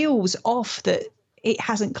it feels off that it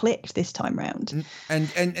hasn't clicked this time round. And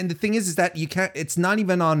the thing is that you can't. It's not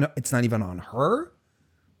even on her.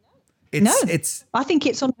 It's I think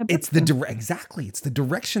it's on her. It's exactly. It's the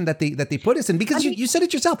direction that they put us in, because you said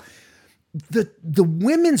it yourself. The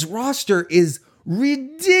women's roster is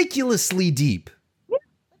ridiculously deep.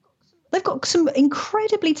 They've got some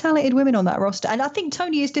incredibly talented women on that roster, and I think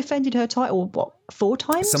Tony has defended her title 4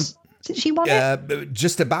 times since she won it.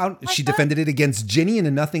 Just about. She defended it against Ginny in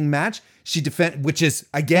a nothing match. Which is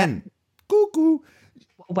again, cuckoo.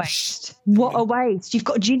 What a waste! You've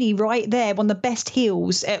got Ginny right there, one of the best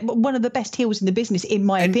heels in the business, in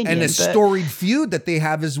my opinion. And a storied feud that they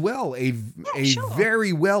have as well. A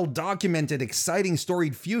very well documented, exciting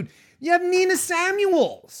storied feud. You have Nina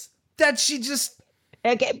Samuels. That she just.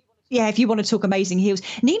 Yeah, if you want to talk amazing heels.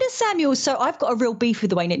 Nina Samuels, so I've got a real beef with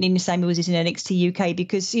the way that Nina Samuels is in NXT UK,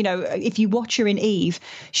 because, you know, if you watch her in Eve,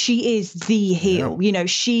 she is the heel. Yeah. You know,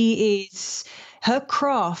 her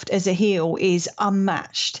craft as a heel is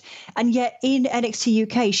unmatched. And yet in NXT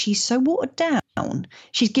UK, she's so watered down.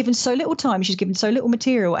 She's given so little time. She's given so little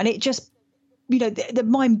material. And it just, you know, the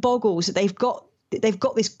mind boggles that they've got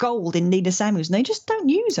this gold in Nina Samuels and they just don't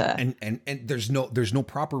use her. And there's no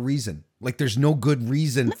proper reason. Like, there's no good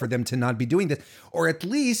reason for them to not be doing this, or at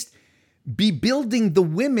least be building the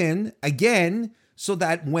women again so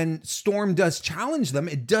that when Storm does challenge them,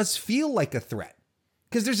 it does feel like a threat.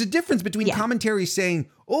 Because there's a difference between commentary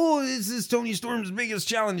saying, oh, this is Toni Storm's biggest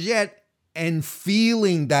challenge yet, and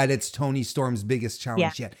feeling that it's Toni Storm's biggest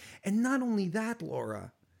challenge yet. And not only that,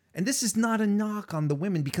 Laura, and this is not a knock on the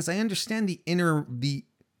women, because I understand the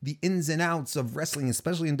ins and outs of wrestling,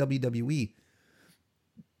 especially in WWE.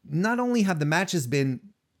 Not only have the matches been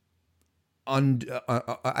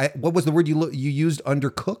what was the word you used?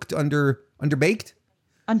 Undercooked, underbaked?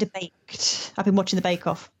 Underbaked. I've been watching the Bake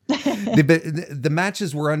Off. the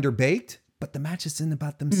matches were underbaked, but the matches in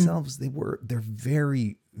about themselves, they're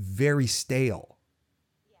very, very stale.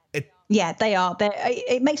 Yeah, they are.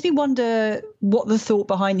 It makes me wonder what the thought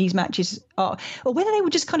behind these matches are, or whether they were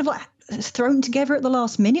just kind of like thrown together at the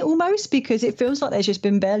last minute almost, because it feels like there's just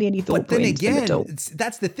been barely any thought put into them at all.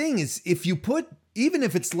 That's the thing, is if you put, even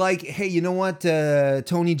if it's like, hey, you know what,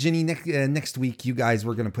 Tony, Ginny, next week, you guys,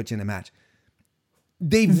 we're going to put you in a match.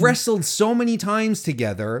 They've wrestled so many times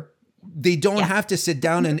together. They don't have to sit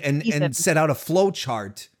down and set out a flow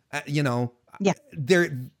chart. You know,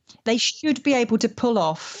 they should be able to pull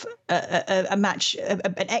off a match, an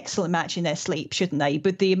excellent match in their sleep, shouldn't they?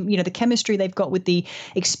 But the chemistry they've got, with the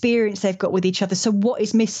experience they've got with each other. So what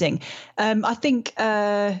is missing? I think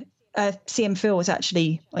CM Phil was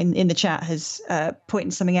actually in the chat has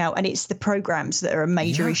pointed something out, and it's the programs that are a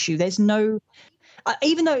major issue. There's no.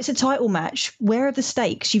 Even though it's a title match, where are the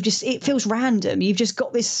stakes? It feels random. You've just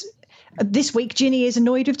got this. This week, Ginny is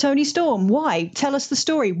annoyed with Toni Storm. Why? Tell us the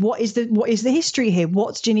story. What is the history here?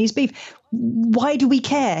 What's Ginny's beef? Why do we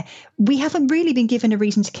care? We haven't really been given a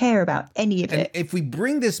reason to care about any of it. And if we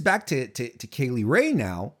bring this back to Kaylee Ray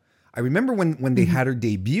now, I remember when they had her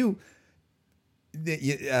debut,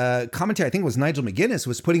 the commentary, I think it was Nigel McGuinness,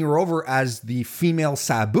 was putting her over as the female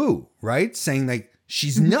Sabu, right? Saying like,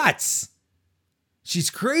 she's nuts. She's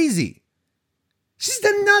crazy. She's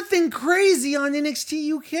done nothing crazy on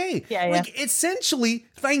NXT UK. Like, essentially,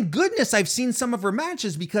 thank goodness I've seen some of her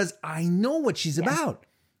matches, because I know what she's about.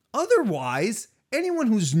 Otherwise, anyone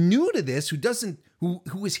who's new to this,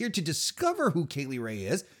 who is here to discover who Kaylee Ray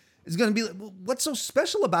is going to be like, well, what's so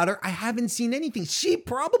special about her? I haven't seen anything. She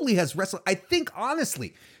probably has wrestled, I think,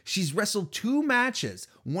 honestly, she's wrestled 2 matches,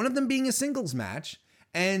 one of them being a singles match.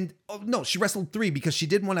 And, she wrestled 3, because she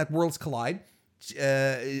did one at Worlds Collide.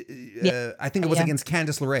 I think it was against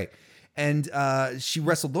Candice LeRae, and she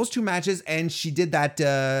wrestled those 2 matches, and she did that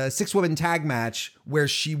 6-woman tag match where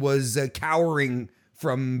she was cowering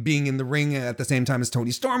from being in the ring at the same time as Toni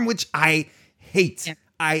Storm, which I hate.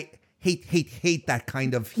 I hate that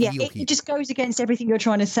kind of heel heat. It just goes against everything you're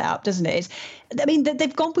trying to set up, doesn't it?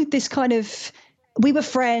 They've gone with this kind of, we were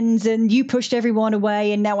friends and you pushed everyone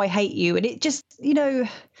away and now I hate you, and it just,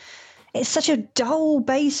 it's such a dull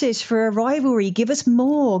basis for a rivalry. Give us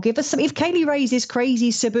more. Give us some. If Kaylee Ray's this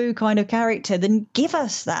crazy Sabu kind of character, then give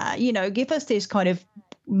us that. Give us this kind of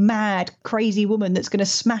mad, crazy woman that's going to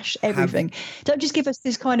smash everything. Don't just give us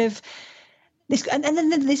this kind of this. And then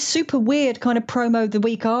this super weird kind of promo the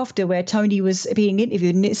week after where Toni was being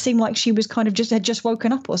interviewed, and it seemed like she was kind of had just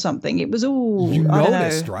woken up or something. It was all. You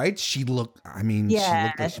noticed, right? She looked. She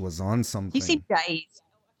looked like she was on something. You seem dazed.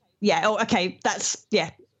 Yeah. Oh, okay. That's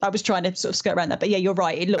I was trying to sort of skirt around that, but yeah, you're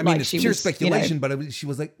right. It looked like she was. It's pure speculation, but she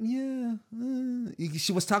was like,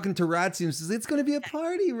 she was talking to Ratsy and says, "It's going to be a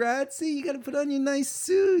party, Ratsy. You got to put on your nice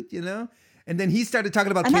suit, And then he started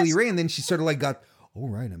talking about And Kaylee Ray, and then she sort of like got, "Oh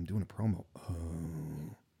right, I'm doing a promo."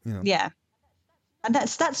 Yeah. And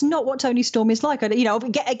that's not what Toni Storm is like.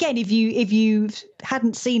 Again, if you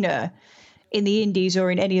hadn't seen her in the Indies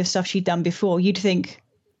or in any of the stuff she'd done before, you'd think,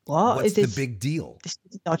 "What is this? The big deal? This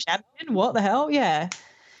is our champion? What the hell?" Yeah,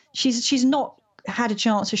 she's not had a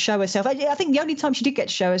chance to show herself. I think the only time she did get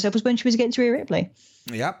to show herself was when she was against Rhea Ripley.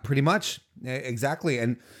 Yeah, pretty much, exactly.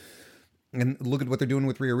 And look at what they're doing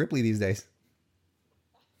with Rhea Ripley these days.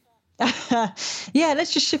 Yeah,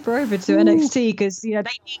 let's just ship her over to NXT because they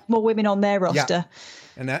need more women on their roster.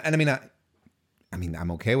 Yeah. I mean,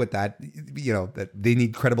 I'm okay with that. That they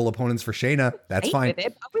need credible opponents for Shayna. That's fine. I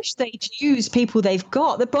wish they'd use people they've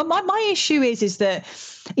got. But my issue is that,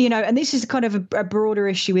 and this is kind of a broader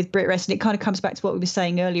issue with Brit Wrestling. It kind of comes back to what we were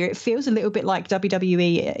saying earlier. It feels a little bit like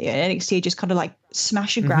WWE and NXT just kind of like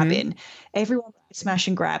smash and grabbing. Everyone smash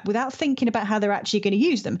and grab without thinking about how they're actually going to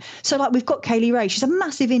use them. So like we've got Kaylee Ray, she's a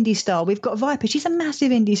massive indie star. We've got Viper, she's a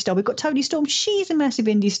massive indie star. We've got Toni Storm, she's a massive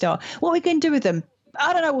indie star. What are we going to do with them?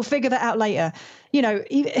 I don't know. We'll figure that out later.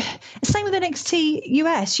 Same with NXT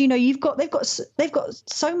US. They've got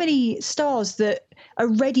so many stars that are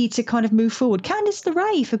ready to kind of move forward. Candice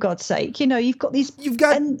LeRae, for God's sake. You've got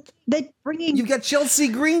they're bringing. You've got Chelsea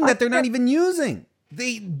Green that they're not even using.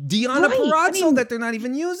 Deonna Purrazzo that they're not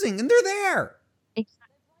even using, and they're there.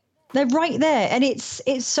 They're right there, and it's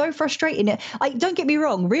so frustrating. Don't get me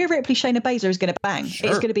wrong. Rhea Ripley, Shayna Baszler is going to bang. Sure.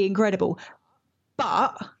 It's going to be incredible,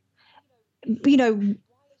 but.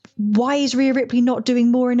 Why is Rhea Ripley not doing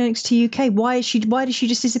more in NXT UK? Why does she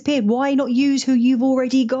just disappear? Why not use who you've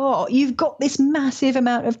already got? You've got this massive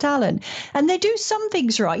amount of talent, and they do some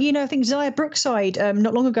things right. I think Xia Brookside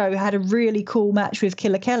not long ago had a really cool match with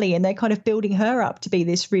Killer Kelly, and they're kind of building her up to be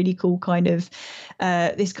this really cool kind of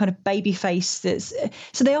baby face.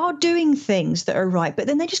 So they are doing things that are right, but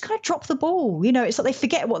then they just kind of drop the ball. It's like they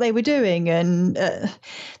forget what they were doing, and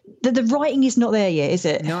the writing is not there yet, is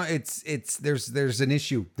it? No, there's an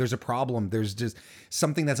issue. There's a problem. There's just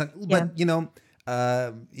something that's not. But it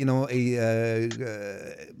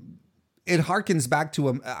harkens back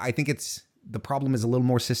to I think the problem is a little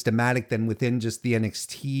more systematic than within just the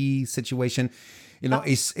NXT situation.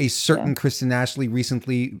 A certain Kristen Ashley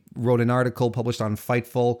recently wrote an article published on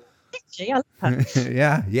Fightful. Yeah.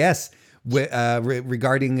 Yes.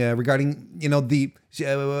 Regarding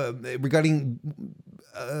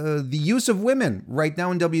the use of women right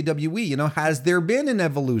now in WWE. Has there been an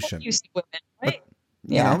evolution? Use of women, right?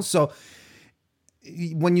 So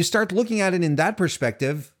when you start looking at it in that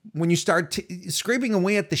perspective, when you start scraping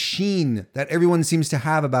away at the sheen that everyone seems to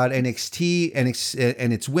have about NXT and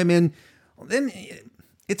its women, then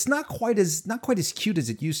it's not quite as cute as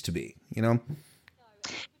it used to be.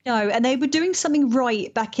 No, and they were doing something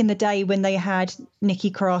right back in the day when they had Nikki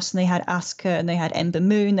Cross and they had Asuka and they had Ember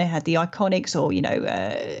Moon, they had the Iconics, or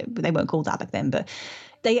they weren't called that back then, but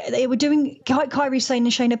they were doing Kairi Sane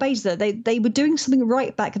and Shayna Baszler. They were doing something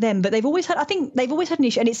right back then, but they've always had an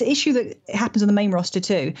issue, and it's an issue that happens on the main roster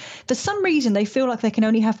too. For some reason, they feel like they can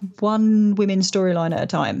only have one women's storyline at a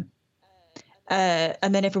time.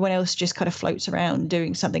 And then everyone else just kind of floats around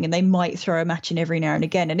doing something, and they might throw a match in every now and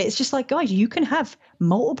again. And it's just like, guys, you can have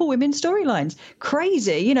multiple women's storylines.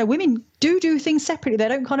 Crazy. Women do things separately. They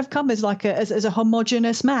don't kind of come as like as a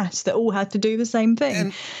homogenous mass that all have to do the same thing.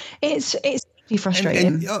 And it's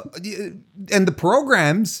frustrating. And the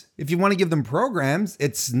programs, if you want to give them programs,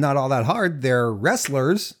 it's not all that hard. They're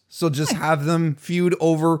wrestlers. So just have them feud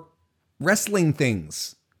over wrestling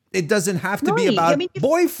things. It doesn't have to be about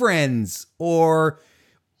boyfriends or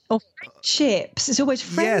friendships. It's always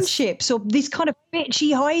friendships or this kind of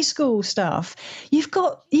bitchy high school stuff. You've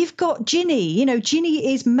got Ginny.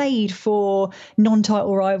 Ginny is made for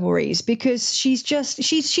non-title rivalries because she's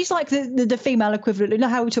like the female equivalent. You know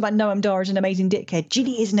how we talk about Noam Dar as an amazing dickhead.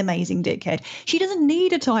 Ginny is an amazing dickhead. She doesn't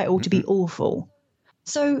need a title to be awful.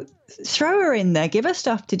 So throw her in there. Give her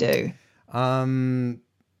stuff to do.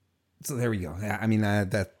 So there we go. Yeah, I mean,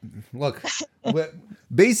 look,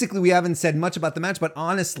 basically we haven't said much about the match, but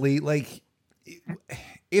honestly, like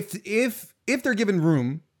if they're given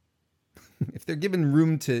room, to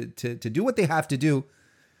do what they have to do,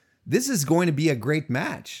 this is going to be a great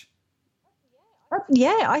match.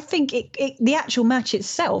 Yeah, I think the actual match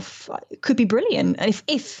itself could be brilliant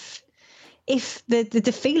if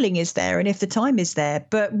the feeling is there and if the time is there.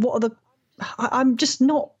 But I'm just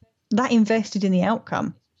not that invested in the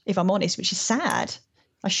outcome, if I'm honest, which is sad.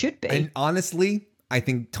 I should be. And honestly, I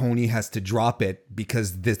think Tony has to drop it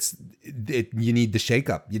because you need the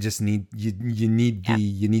shakeup. You just need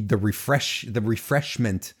the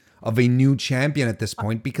refreshment of a new champion at this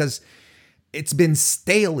point, because it's been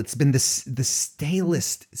stale. It's been the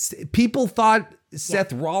stalest. People thought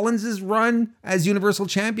Seth Rollins' run as Universal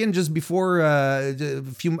Champion just before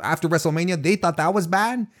after WrestleMania, they thought that was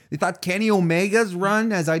bad. They thought Kenny Omega's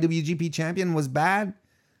run as IWGP Champion was bad.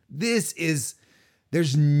 There's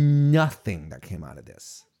nothing that came out of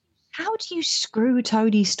this. How do you screw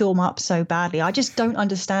Toni Storm up so badly? I just don't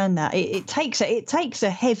understand that. It takes a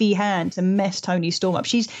heavy hand to mess Toni Storm up.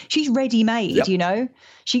 She's ready made, Yep. you know.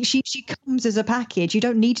 She comes as a package. You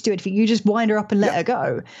don't need to do anything. You just wind her up and let her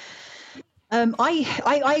go.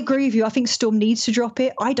 I agree with you. I think Storm needs to drop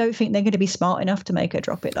it. I don't think they're going to be smart enough to make her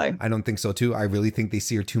drop it, though. I don't think so, too. I really think they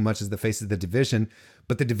see her too much as the face of the division.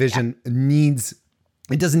 But the division needs...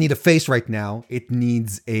 It doesn't need a face right now. It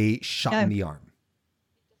needs a shot in the arm.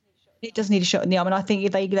 It does need a shot in the arm. And I think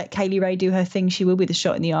if they let Kaylee Ray do her thing, she will with a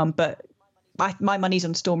shot in the arm. But my money's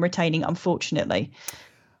on Storm retaining, unfortunately.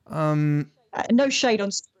 No shade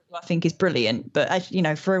on Storm, I think is brilliant, but as you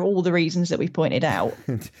know, for all the reasons that we've pointed out.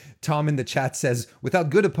 Tom in the chat says, without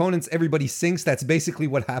good opponents, everybody sinks. That's basically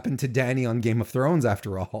what happened to Danny on Game of Thrones,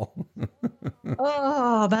 after all.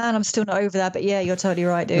 Oh man, I'm still not over that, but yeah, you're totally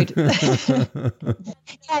right, dude. Yeah,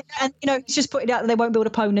 and you know, it's just putting out that they won't build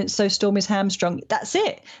opponents, so Storm is hamstrung. That's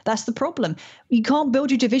it. That's the problem. You can't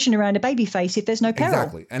build your division around a babyface if there's no peril.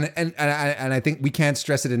 Exactly, and I think we can't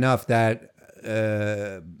stress it enough that.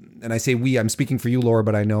 And I say we, I'm speaking for you, Laura,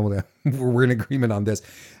 but I know that we're in agreement on this.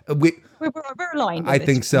 We're aligned. I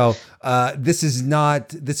think so. This is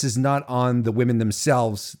not on the women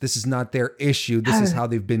themselves. This is not their issue. This is how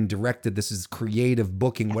they've been directed. This is creative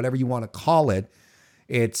booking, whatever you want to call it.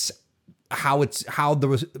 It's how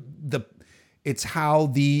the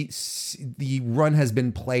run has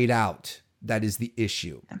been played out. That is the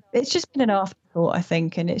issue. It's just been an afterthought, I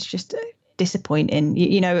think, and it's just disappointing.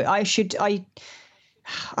 You know, I should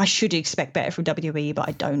expect better from WWE, but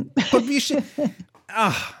I don't. But you should.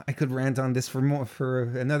 I could rant on this for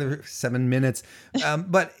another 7 minutes,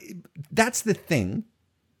 but that's the thing,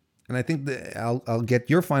 and I think that I'll get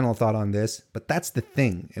your final thought on this. But that's the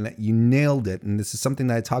thing, and you nailed it. And this is something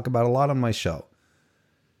that I talk about a lot on my show.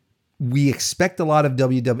 We expect a lot of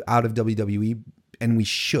out of WWE, and we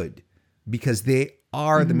should, because they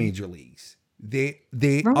are the major leagues. They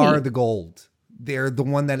are the gold. They're the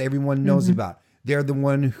one that everyone knows about. They're the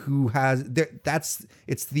one who has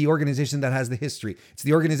it's the organization that has the history. It's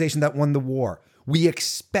the organization that won the war. We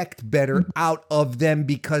expect better out of them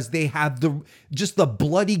because they have the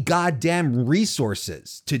bloody goddamn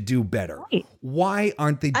resources to do better. Right. Why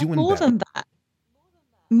aren't they doing better?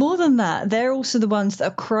 More than that, they're also the ones that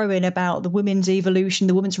are crowing about the women's evolution,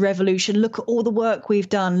 the women's revolution. Look at all the work we've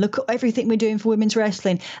done. Look at everything we're doing for women's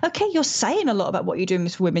wrestling. Okay, you're saying a lot about what you're doing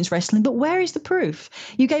for women's wrestling, but where is the proof?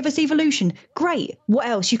 You gave us evolution. Great. What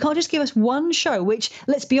else? You can't just give us one show, which,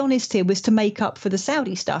 let's be honest here, was to make up for the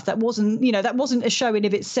Saudi stuff. That wasn't a show in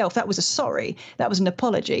of itself. That was a sorry. That was an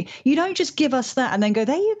apology. You don't just give us that and then go,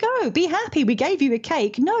 there you go. Be happy. We gave you a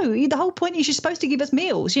cake. No, the whole point is you're supposed to give us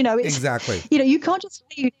meals. You know, exactly. You know, you can't just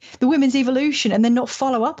the women's evolution and then not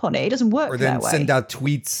follow up on it. It doesn't work that way. Or then send out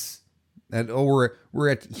tweets that we're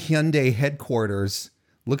at Hyundai headquarters.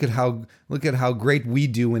 Look at how great we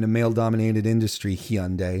do in a male-dominated industry,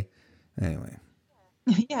 Hyundai. Anyway.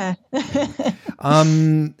 Yeah. All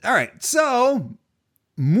right. So,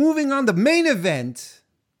 moving on, the main event,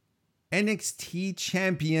 NXT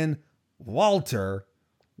champion Walter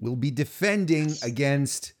will be defending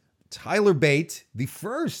against Tyler Bate, the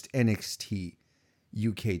first NXT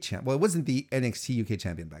UK champ. Well, it wasn't the NXT UK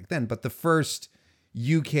champion back then, but the first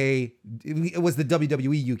UK, it was the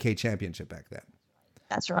WWE UK championship back then.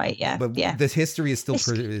 That's right. Yeah. But this history is still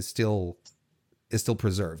preserved.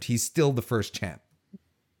 He's still the first champ.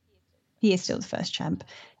 He is still the first champ.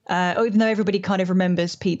 Even though everybody kind of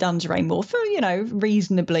remembers Pete Dunne's reign more for,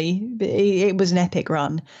 reasonably, it was an epic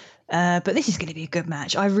run. But this is going to be a good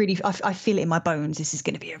match. I feel it in my bones. This is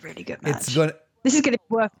going to be a really good match. This is going to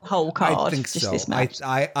be worth the whole card. I think just so. This match.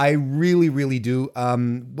 I really, really do.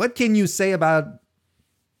 What can you say about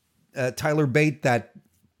Tyler Bate that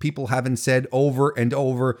people haven't said over and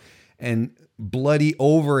over and bloody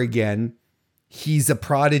over again? He's a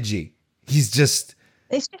prodigy. He's just...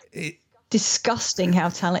 It's disgusting how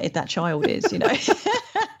talented that child is, you know.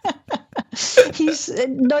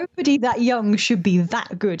 Nobody that young should be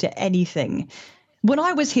that good at anything. When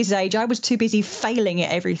I was his age, I was too busy failing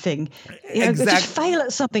at everything. Exactly. Just fail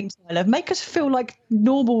at something, Tyler. Make us feel like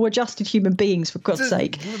normal, adjusted human beings, for God's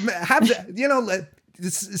sake.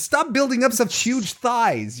 Stop building up such huge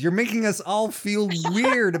thighs. You're making us all feel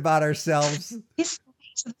weird about ourselves. His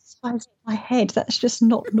thighs are the size of my head. That's just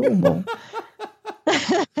not normal.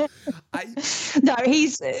 No,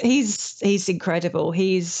 he's incredible.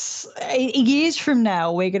 He's years from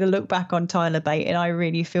now, we're going to look back on Tyler Bate, and I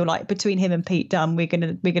really feel like between him and Pete Dunne, we're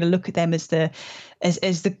gonna look at them as the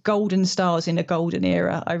golden stars in a golden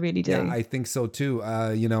era. I really do. Yeah, I think so too.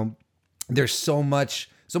 There's so much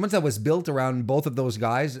that was built around both of those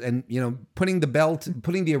guys, and putting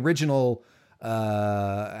the original,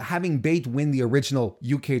 having Bate win the original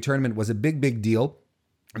UK tournament was a big deal.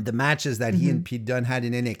 The matches that he and Pete Dunne had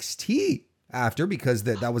in NXT after, because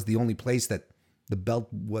that was the only place that the belt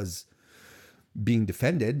was being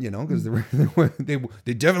defended, because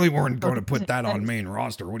they definitely weren't going to put that on main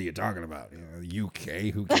roster. What are you talking about? The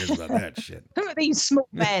UK, who cares about that shit? Who are these small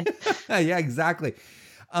men? Yeah, exactly.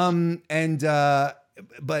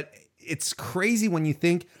 But it's crazy when you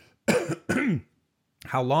think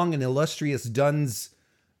how long an illustrious Dunne's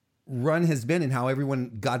run has been and how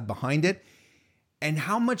everyone got behind it, and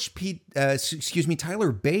how much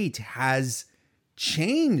Tyler Bate has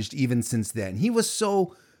changed even since then. He was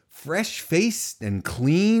so fresh-faced and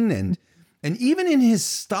clean, and even in his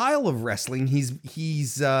style of wrestling, he's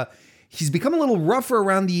become a little rougher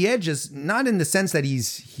around the edges. Not in the sense that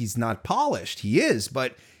he's not polished. He is,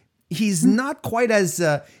 but he's not quite as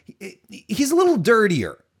he's a little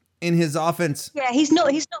dirtier in his offense. Yeah, he's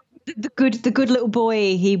not the good little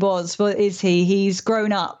boy he was. What is he? He's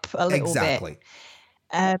grown up a little bit.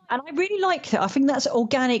 And I really like that. I think that's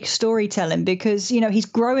organic storytelling, because, he's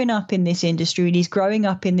growing up in this industry and he's growing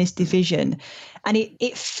up in this division, and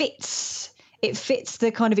it fits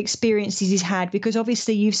the kind of experiences he's had, because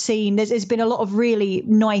obviously you've seen there's been a lot of really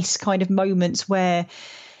nice kind of moments where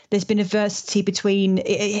there's been adversity between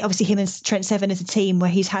obviously him and Trent Seven as a team,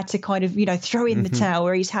 where he's had to kind of, throw in the towel,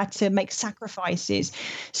 where he's had to make sacrifices.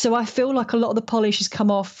 So I feel like a lot of the polish has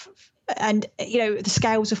come off, and the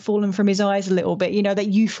scales have fallen from his eyes a little bit. That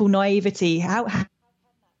youthful naivety. How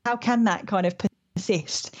can that kind of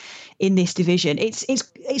persist in this division?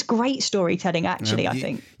 It's great storytelling, actually. I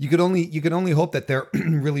think you could only hope that they're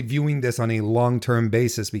really viewing this on a long-term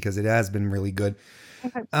basis, because it has been really good.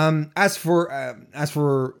 As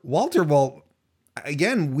for Walter, well,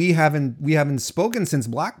 again, we haven't spoken since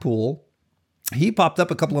Blackpool. He popped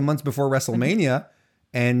up a couple of months before WrestleMania,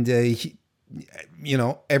 and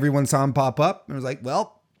everyone saw him pop up and was like,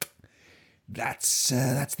 well, that's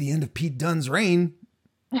the end of Pete Dunne's reign.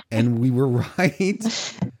 And we were right.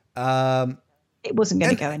 It wasn't going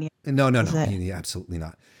to go anywhere. No, yeah, absolutely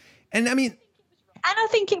not. And I mean, and I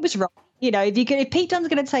think it was right. If Pete Dunne's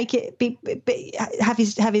going to take it, have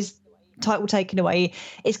his title taken away,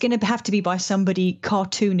 it's going to have to be by somebody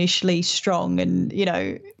cartoonishly strong and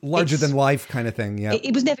larger than life kind of thing. Yeah,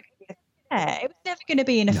 it was never. Yeah, it was never going to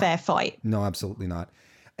be in a fair fight. No, absolutely not.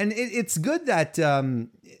 And it's good that it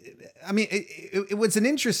was an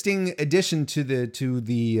interesting addition to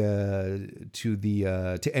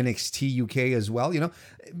NXT UK as well.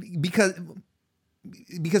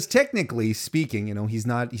 Because technically speaking, he's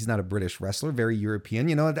not a British wrestler, very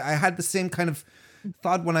European. I had the same kind of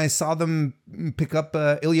thought when I saw them pick up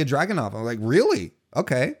Ilya Dragunov. I was like, really?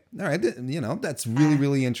 Okay, all right. That's really,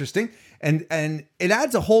 really interesting. And it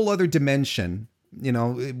adds a whole other dimension,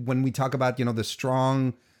 when we talk about, the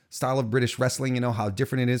strong style of British wrestling, how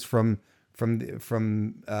different it is from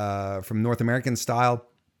North American style.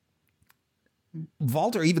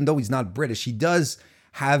 Walter, even though he's not British, he does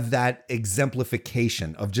have that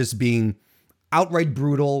exemplification of just being outright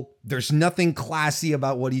brutal. There's nothing classy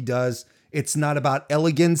about what he does. It's not about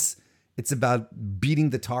elegance. It's about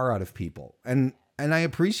beating the tar out of people. And I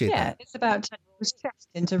appreciate that. Yeah, it's about turning his chest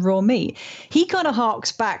into raw meat. He kind of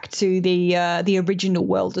harks back to the original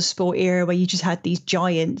World of Sport era, where you just had these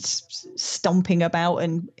giants stomping about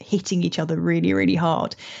and hitting each other really, really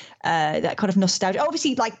hard. That kind of nostalgia,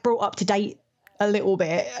 obviously, like brought up to date a little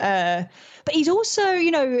bit. But he's also,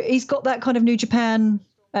 he's got that kind of New Japan,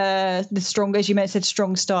 the strong, as you said,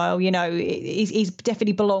 strong style. He's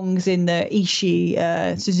definitely belongs in the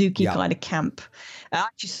Ishii, Suzuki kind of camp. I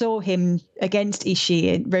actually saw him against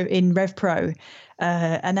Ishii in Rev Pro,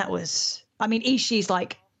 and that was, Ishii's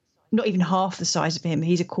like not even half the size of him.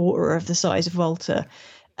 He's a quarter of the size of Walter,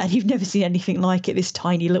 and you've never seen anything like it. This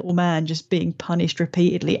tiny little man just being punished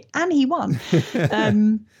repeatedly, and he won.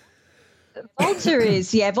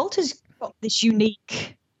 Walter's got this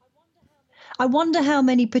unique. I wonder how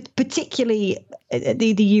many, particularly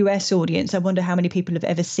the US audience, I wonder how many people have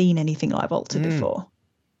ever seen anything like Walter before.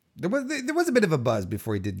 There was a bit of a buzz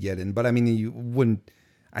before he did get in, but I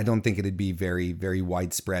don't think it'd be very, very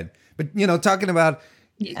widespread. But, talking about,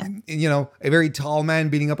 a very tall man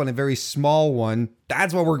beating up on a very small one,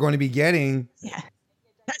 that's what we're going to be getting. Yeah.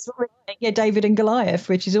 That's what we're saying. Yeah, David and Goliath,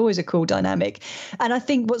 which is always a cool dynamic. And I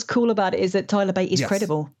think what's cool about it is that Tyler Bate is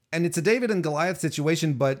credible. And it's a David and Goliath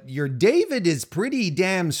situation, but your David is pretty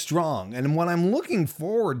damn strong. And what I'm looking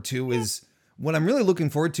forward to is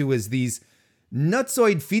these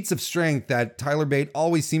nutsoid feats of strength that Tyler Bate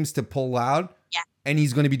always seems to pull out. Yeah. And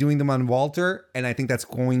he's going to be doing them on Walter. And I think that's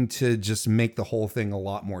going to just make the whole thing a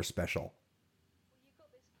lot more special.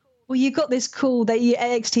 Well, you got this cool that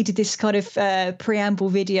NXT did this kind of preamble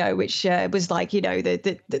video, which was like,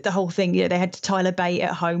 the whole thing. They had Tyler Bate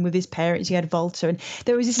at home with his parents. He had Volta, and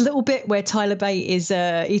there was this little bit where Tyler Bate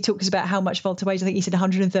he talks about how much Volta weighs. I think he said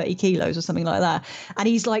 130 kilos or something like that, and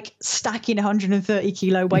he's like stacking 130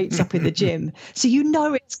 kilo weights up in the gym. So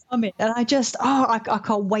it's coming, and I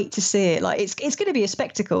can't wait to see it. Like it's going to be a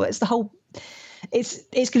spectacle. It's the whole. It's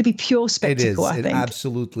going to be pure spectacle. It is. I think.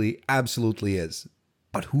 Absolutely is.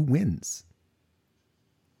 But who wins?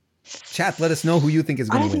 Chat, let us know who you think is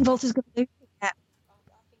going to win. I think Volta's going to do that.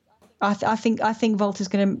 I think Volta's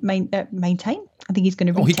going to maintain. I think he's going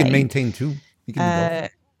to retain. He can maintain too. He can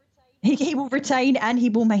he will retain and he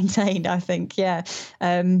will maintain, I think. Yeah.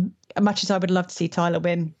 Much as I would love to see Tyler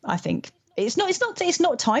win, I think it's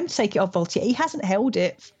not time to take it off Volta. He hasn't held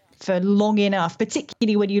it for long enough,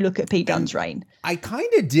 particularly when you look at Pete Dunne's reign. I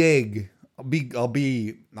kind of dig. I'll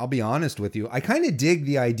be honest with you. I kind of dig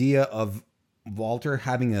the idea of Walter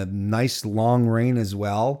having a nice long reign as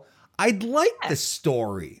well. I'd like the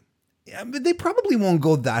story. Yeah, but they probably won't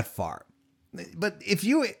go that far. But if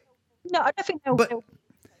you... No, I don't think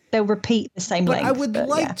they'll repeat the same length. I would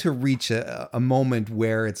like to reach a moment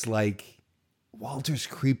where it's like Walter's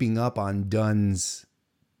creeping up on Dunn's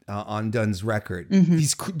record. Mm-hmm.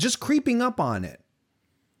 He's just creeping up on it.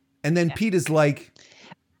 And then Pete is like,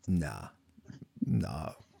 nah.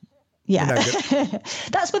 No. Yeah.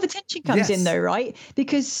 That's where the tension comes in though, right?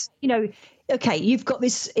 Because, okay, you've got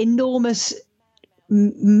this enormous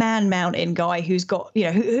man mountain guy who's got,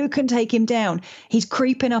 who can take him down. He's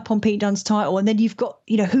creeping up on Pete Dunne's title. And then you've got,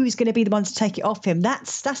 who's going to be the one to take it off him.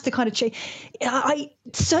 That's the kind of chase.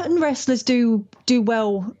 Certain wrestlers do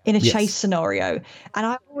well in a chase scenario. And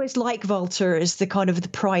I always like Volta as the kind of the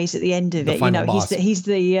prize at the end of it. He's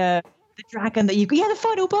the dragon that the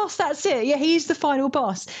final boss, that's it. Yeah, he's the final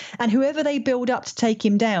boss, and whoever they build up to take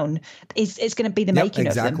him down is going to be the making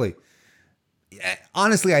of them. Exactly.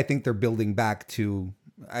 Honestly, I think they're building back to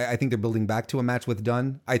a match with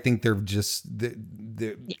Dunne. I think they're just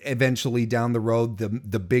eventually down the road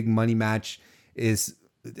the big money match is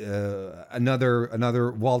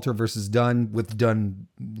another Walter versus Dunne, with Dunne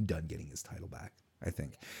getting his title back, I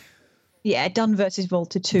think. Yeah, Dunne versus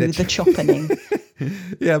Volta 2, the choppening.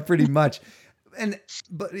 Yeah, pretty much.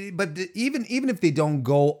 But even if they don't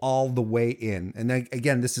go all the way in, and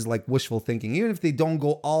again, this is like wishful thinking, even if they don't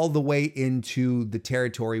go all the way into the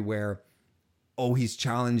territory where, he's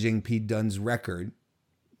challenging Pete Dunne's record,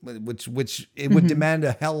 which it would demand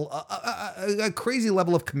a crazy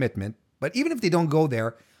level of commitment. But even if they don't go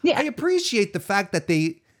there, I appreciate the fact that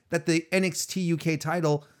the NXT UK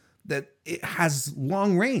title, that it has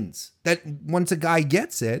long reigns, that once a guy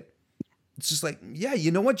gets it, it's just like, yeah,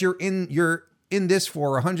 you know what? You're in this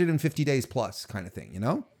for 150 days plus kind of thing,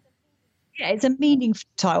 Yeah, it's a meaningful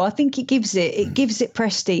title. I think it gives it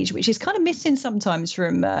prestige, which is kind of missing sometimes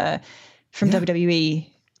from WWE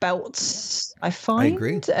belts, I find. I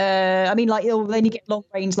agree. I mean, like, then you get long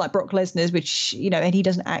reigns like Brock Lesnar's, which, and he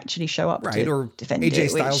doesn't actually show up to or defend AJ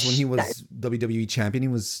it. Styles, when he was WWE champion, he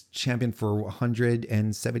was champion for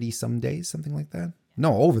 170 some days, something like that.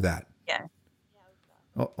 No, over that. Yeah.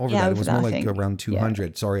 Over that. It was more like around 200.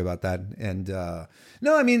 Yeah. Sorry about that. And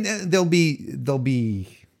no, I mean, they'll be.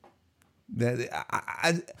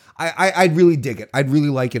 I'd really dig it. I'd really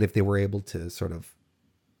like it if they were able to sort of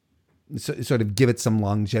give it some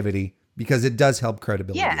longevity, because it does help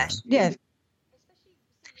credibility. Yeah.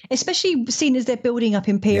 Especially seen as they're building up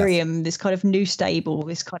Imperium, this kind of new stable,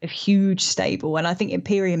 this kind of huge stable. And I think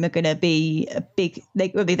Imperium are going to be a big,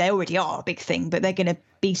 they already are a big thing, but they're going to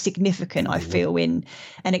be significant, I feel, in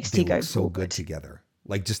NXT going so forward. Good together.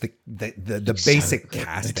 Like just the basic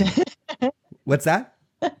casting. What's that?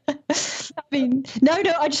 I mean, no,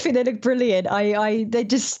 I just think they look brilliant. They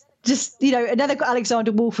just another got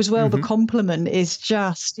Alexander Wolf as well. Mm-hmm. The compliment is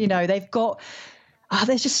just, they've got,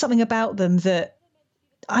 there's just something about them that,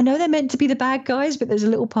 I know they're meant to be the bad guys, but there's a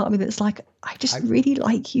little part of me that's like, I really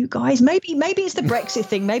like you guys. Maybe it's the Brexit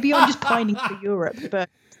thing. Maybe I'm just pining for Europe. But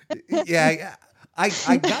yeah,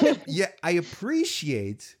 I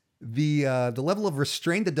appreciate the level of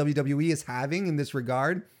restraint that WWE is having in this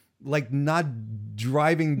regard, like not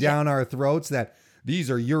driving down our throats that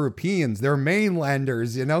these are Europeans, they're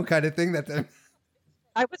mainlanders, kind of thing.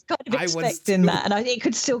 I was kind of I was expecting too. that, and it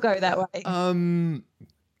could still go that way.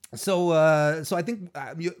 So I think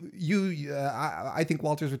I think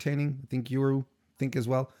Walter's retaining. I think you think as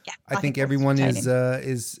well. Yeah, I think Walter's everyone retaining.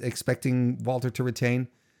 is expecting Walter to retain.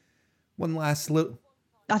 One last little.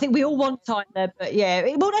 I think we all want Tyler, but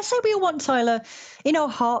yeah. Well, I say we all want Tyler. In our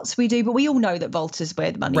hearts, we do, but we all know that Walter's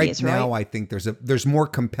where the money is, right? Right now, I think there's more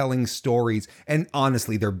compelling stories, and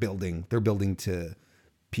honestly, they're building to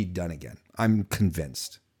Pete Dunne again. I'm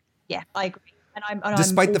convinced. Yeah, I agree. And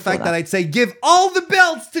Despite the fact that I'd say give all the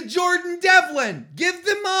belts to Jordan Devlin, give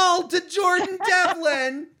them all to Jordan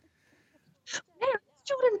Devlin.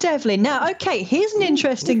 Jordan Devlin. Now, okay, here's an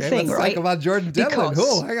interesting thing, let's right? talk about Jordan Devlin.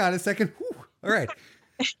 Because- Hang on a second. Whew. All right.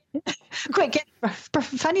 Quick,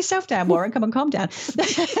 fan yourself down, Warren. Come on, calm down.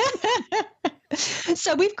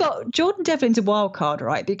 So we've got Jordan Devlin's a wild card,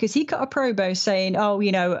 right? Because he got a promo saying, "Oh,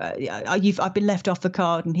 I've been left off the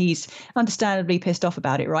card," and he's understandably pissed off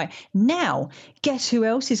about it, right? Now, guess who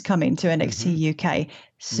else is coming to NXT UK?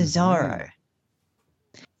 Cesaro.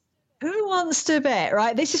 Who wants to bet,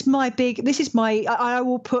 right? I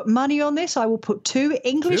will put money on this. I will put 2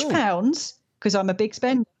 English pounds, because I'm a big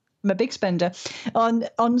spender. On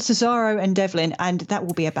Cesaro and Devlin, and that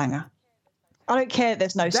will be a banger. I don't care.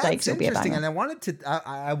 There's no stakes. It'll be a banger. And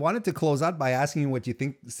I wanted to close out by asking you what you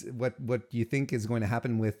think. What you think is going to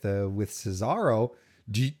happen with Cesaro?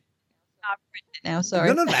 Do you? Now,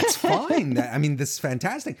 sorry. No, that's fine. I mean, this is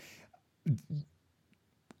fantastic.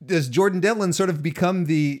 Does Jordan Devlin sort of become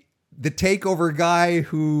the takeover guy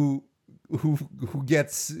who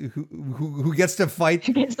gets to fight?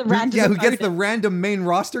 Who gets the random? Who gets the random main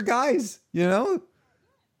roster guys? You know?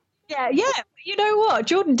 Yeah. You know what,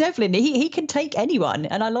 Jordan Devlin, he can take anyone,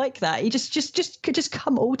 and I like that. He just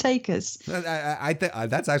come all takers. I think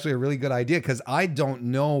that's actually a really good idea, because I don't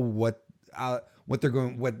know what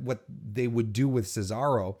they would do with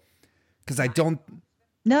Cesaro, because I don't.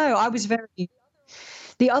 No, I was very.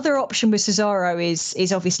 The other option with Cesaro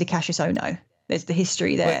is obviously Cassius Ohno. There's the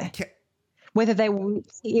history there. Whether it'll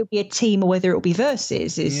be a team or whether it'll be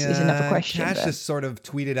versus is another question. Cassius sort of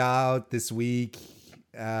tweeted out this week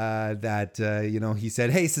that he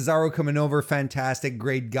said, "Hey, Cesaro coming over, fantastic,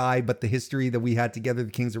 great guy, but the history that we had together,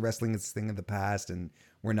 the Kings of Wrestling, is a thing of the past, and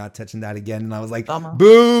we're not touching that again." And I was like,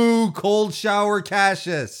 "Boo! Cold shower,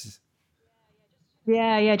 Cassius."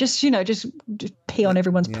 Yeah, just pee on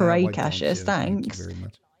everyone's parade, Cassius. Thanks. Thank you very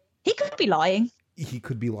much. He could be lying. He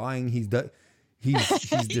could be lying. He's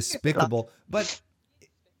despicable, but.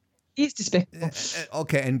 He's despicable.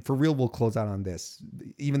 Okay, and for real, we'll close out on this.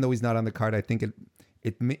 Even though he's not on the card, I think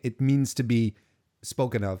it means to be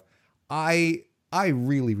spoken of. I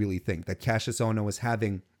really, really think that Cassius Ohno is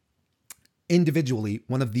having individually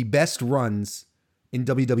one of the best runs in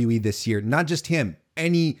WWE this year. Not just him,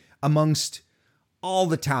 amongst all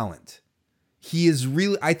the talent. He is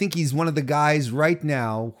really, I think he's one of the guys right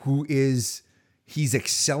now he's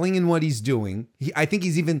excelling in what he's doing. I think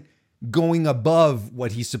he's even going above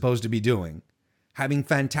what he's supposed to be doing, having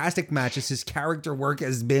fantastic matches. His character work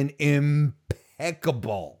has been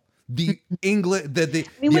impeccable. The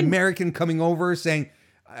American coming over saying,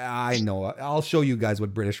 "I know, I'll show you guys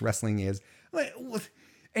what British wrestling is,"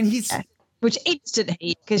 and he's which instant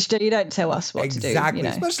heat, because you don't tell us what to do. Exactly,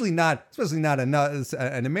 especially not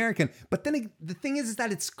an American. But then the thing is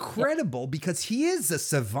that it's credible because he is a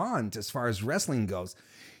savant as far as wrestling goes.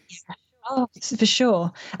 Yeah. Oh, for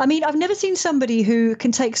sure. I mean, I've never seen somebody who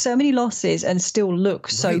can take so many losses and still look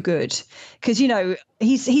so good. Because,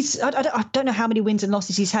 he's I don't know how many wins and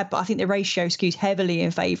losses he's had, but I think the ratio skews heavily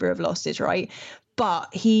in favor of losses, right?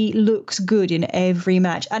 But he looks good in every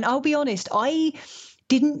match. And I'll be honest, I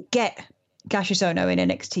didn't get Cassius Ohno in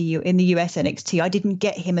NXT, in the US NXT. I didn't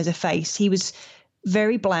get him as a face. He was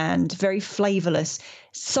very bland, very flavorless.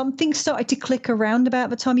 Something started to click around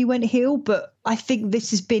about the time he went heel, but I think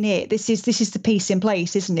this has been it. This is the piece in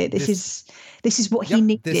place, isn't it? This is what he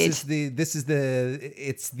needed.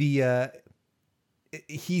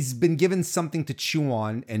 He's been given something to chew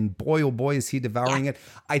on, and boy, oh boy, is he devouring it.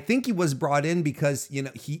 I think he was brought in because,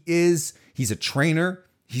 he's a trainer.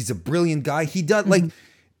 He's a brilliant guy. He does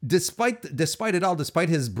despite it all, despite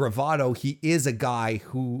his bravado, he is a guy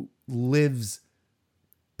who lives,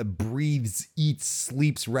 breathes, eats,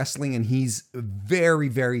 sleeps wrestling, and he's very,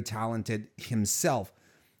 very talented himself.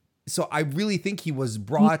 So I really think he was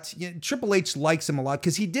brought. Triple H likes him a lot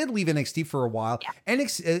because he did leave NXT for a while.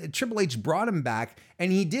 Triple H brought him back,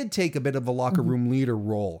 and he did take a bit of a locker room leader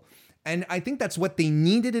role. And I think that's what they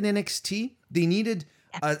needed in NXT. They needed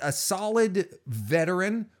a solid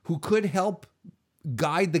veteran who could help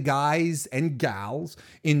guide the guys and gals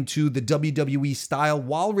into the WWE style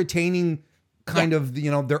while retaining kind of,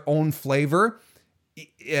 their own flavor.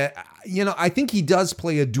 I think he does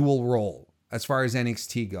play a dual role as far as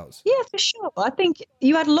NXT goes. Yeah, for sure. I think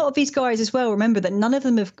you had a lot of these guys as well. Remember that none of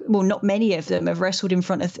them not many of them have wrestled in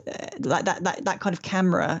front of like that kind of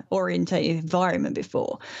camera orientated environment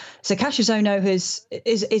before. So Cassius Ohno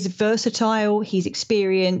is versatile. He's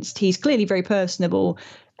experienced. He's clearly very personable,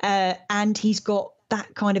 and he's got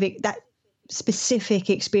that kind of that specific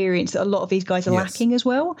experience that a lot of these guys are lacking as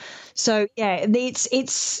well. So yeah, it's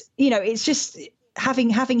just having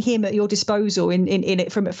him at your disposal in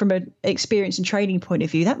it from an experience and training point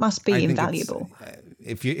of view, that must be invaluable.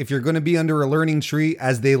 If you're going to be under a learning tree,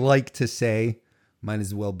 as they like to say, might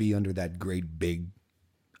as well be under that great big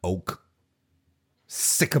oak,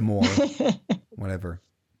 sycamore, whatever.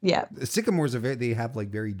 Yeah, sycamores they have like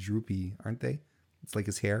very droopy, aren't they? It's like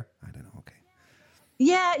his hair. I don't know. Okay.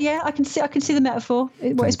 Yeah, I can see the metaphor.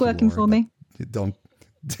 It's working for me. Don't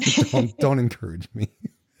encourage me.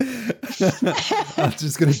 I'm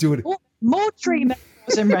just gonna do it. More tree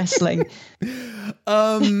metaphors in wrestling.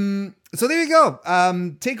 So there you go.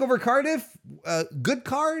 Takeover Cardiff. Good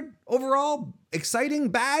card overall. Exciting.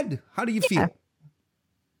 Bad. How do you feel?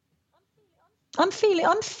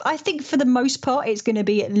 I think for the most part, it's going to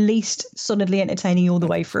be at least solidly entertaining all the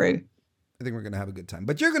way through. I think we're going to have a good time.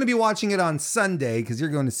 But you're going to be watching it on Sunday because you're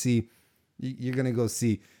going to go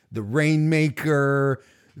see the Rainmaker,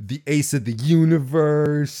 the Ace of the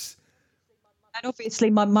Universe. And obviously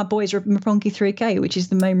my boys are Roppongi 3K, which is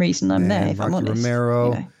the main reason I'm there, if Rocky I'm honest.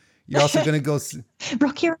 Romero. You're also going to go see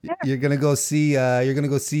Rocky Romero. You're going to go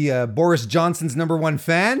see Boris Johnson's #1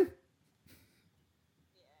 fan.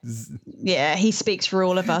 Yeah, he speaks for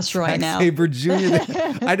all of us right now. Sabre Jr.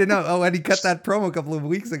 I don't know. Oh, and he cut that promo a couple of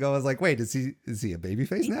weeks ago. I was like, wait, is he a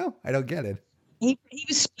babyface now? I don't get it. He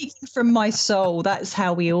was speaking from my soul. That's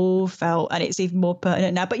how we all felt, and it's even more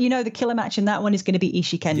pertinent now. But the killer match in that one is going to be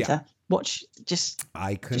Ishii Kenta. Yeah. Watch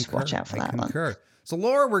out for that one. So,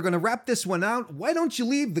 Laura, we're going to wrap this one out. Why don't you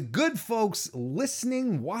leave the good folks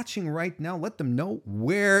listening, watching right now, let them know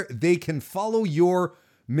where they can follow your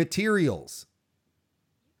materials.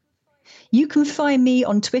 You can find me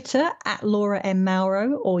on Twitter at Laura M.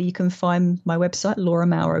 Mauro, or you can find my website,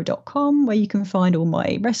 lauramauro.com, where you can find all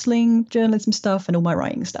my wrestling, journalism stuff, and all my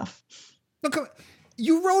writing stuff. Look,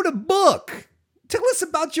 you wrote a book. Tell us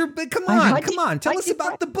about your book. Come on. Tell us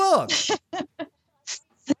about the book.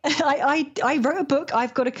 I wrote a book.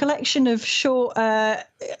 I've got a collection of short, I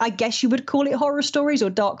guess you would call it horror stories or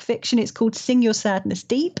dark fiction. It's called Sing Your Sadness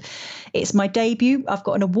Deep. It's my debut. I've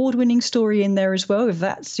got an award-winning story in there as well, if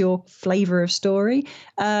that's your flavor of story.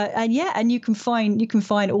 And you can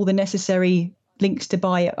find all the necessary links to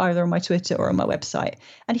buy it either on my Twitter or on my website.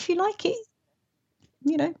 And if you like it,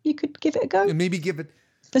 you could give it a go. And maybe give it.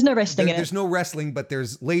 There's no wrestling in it. There's no wrestling, but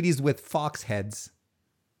there's ladies with fox heads.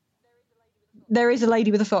 There is a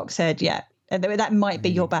lady with a fox head, yeah. And that might be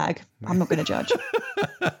your bag. I'm not going to judge.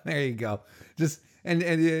 There you go.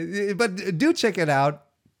 But do check it out.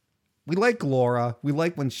 We like Laura. We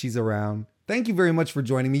like when she's around. Thank you very much for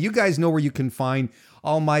joining me. You guys know where you can find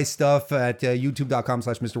all my stuff at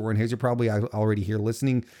youtube.com/Mr. Warren Hayes. You're probably already here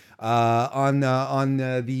listening on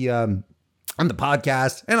the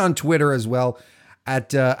podcast and on Twitter as well at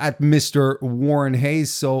Mr. Warren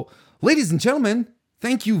Hayes. So, ladies and gentlemen,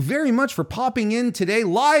 thank you very much for popping in today,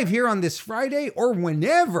 live here on this Friday, or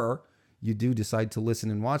whenever you do decide to listen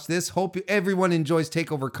and watch this. Hope everyone enjoys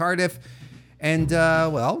Takeover Cardiff. And,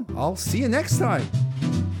 I'll see you next time.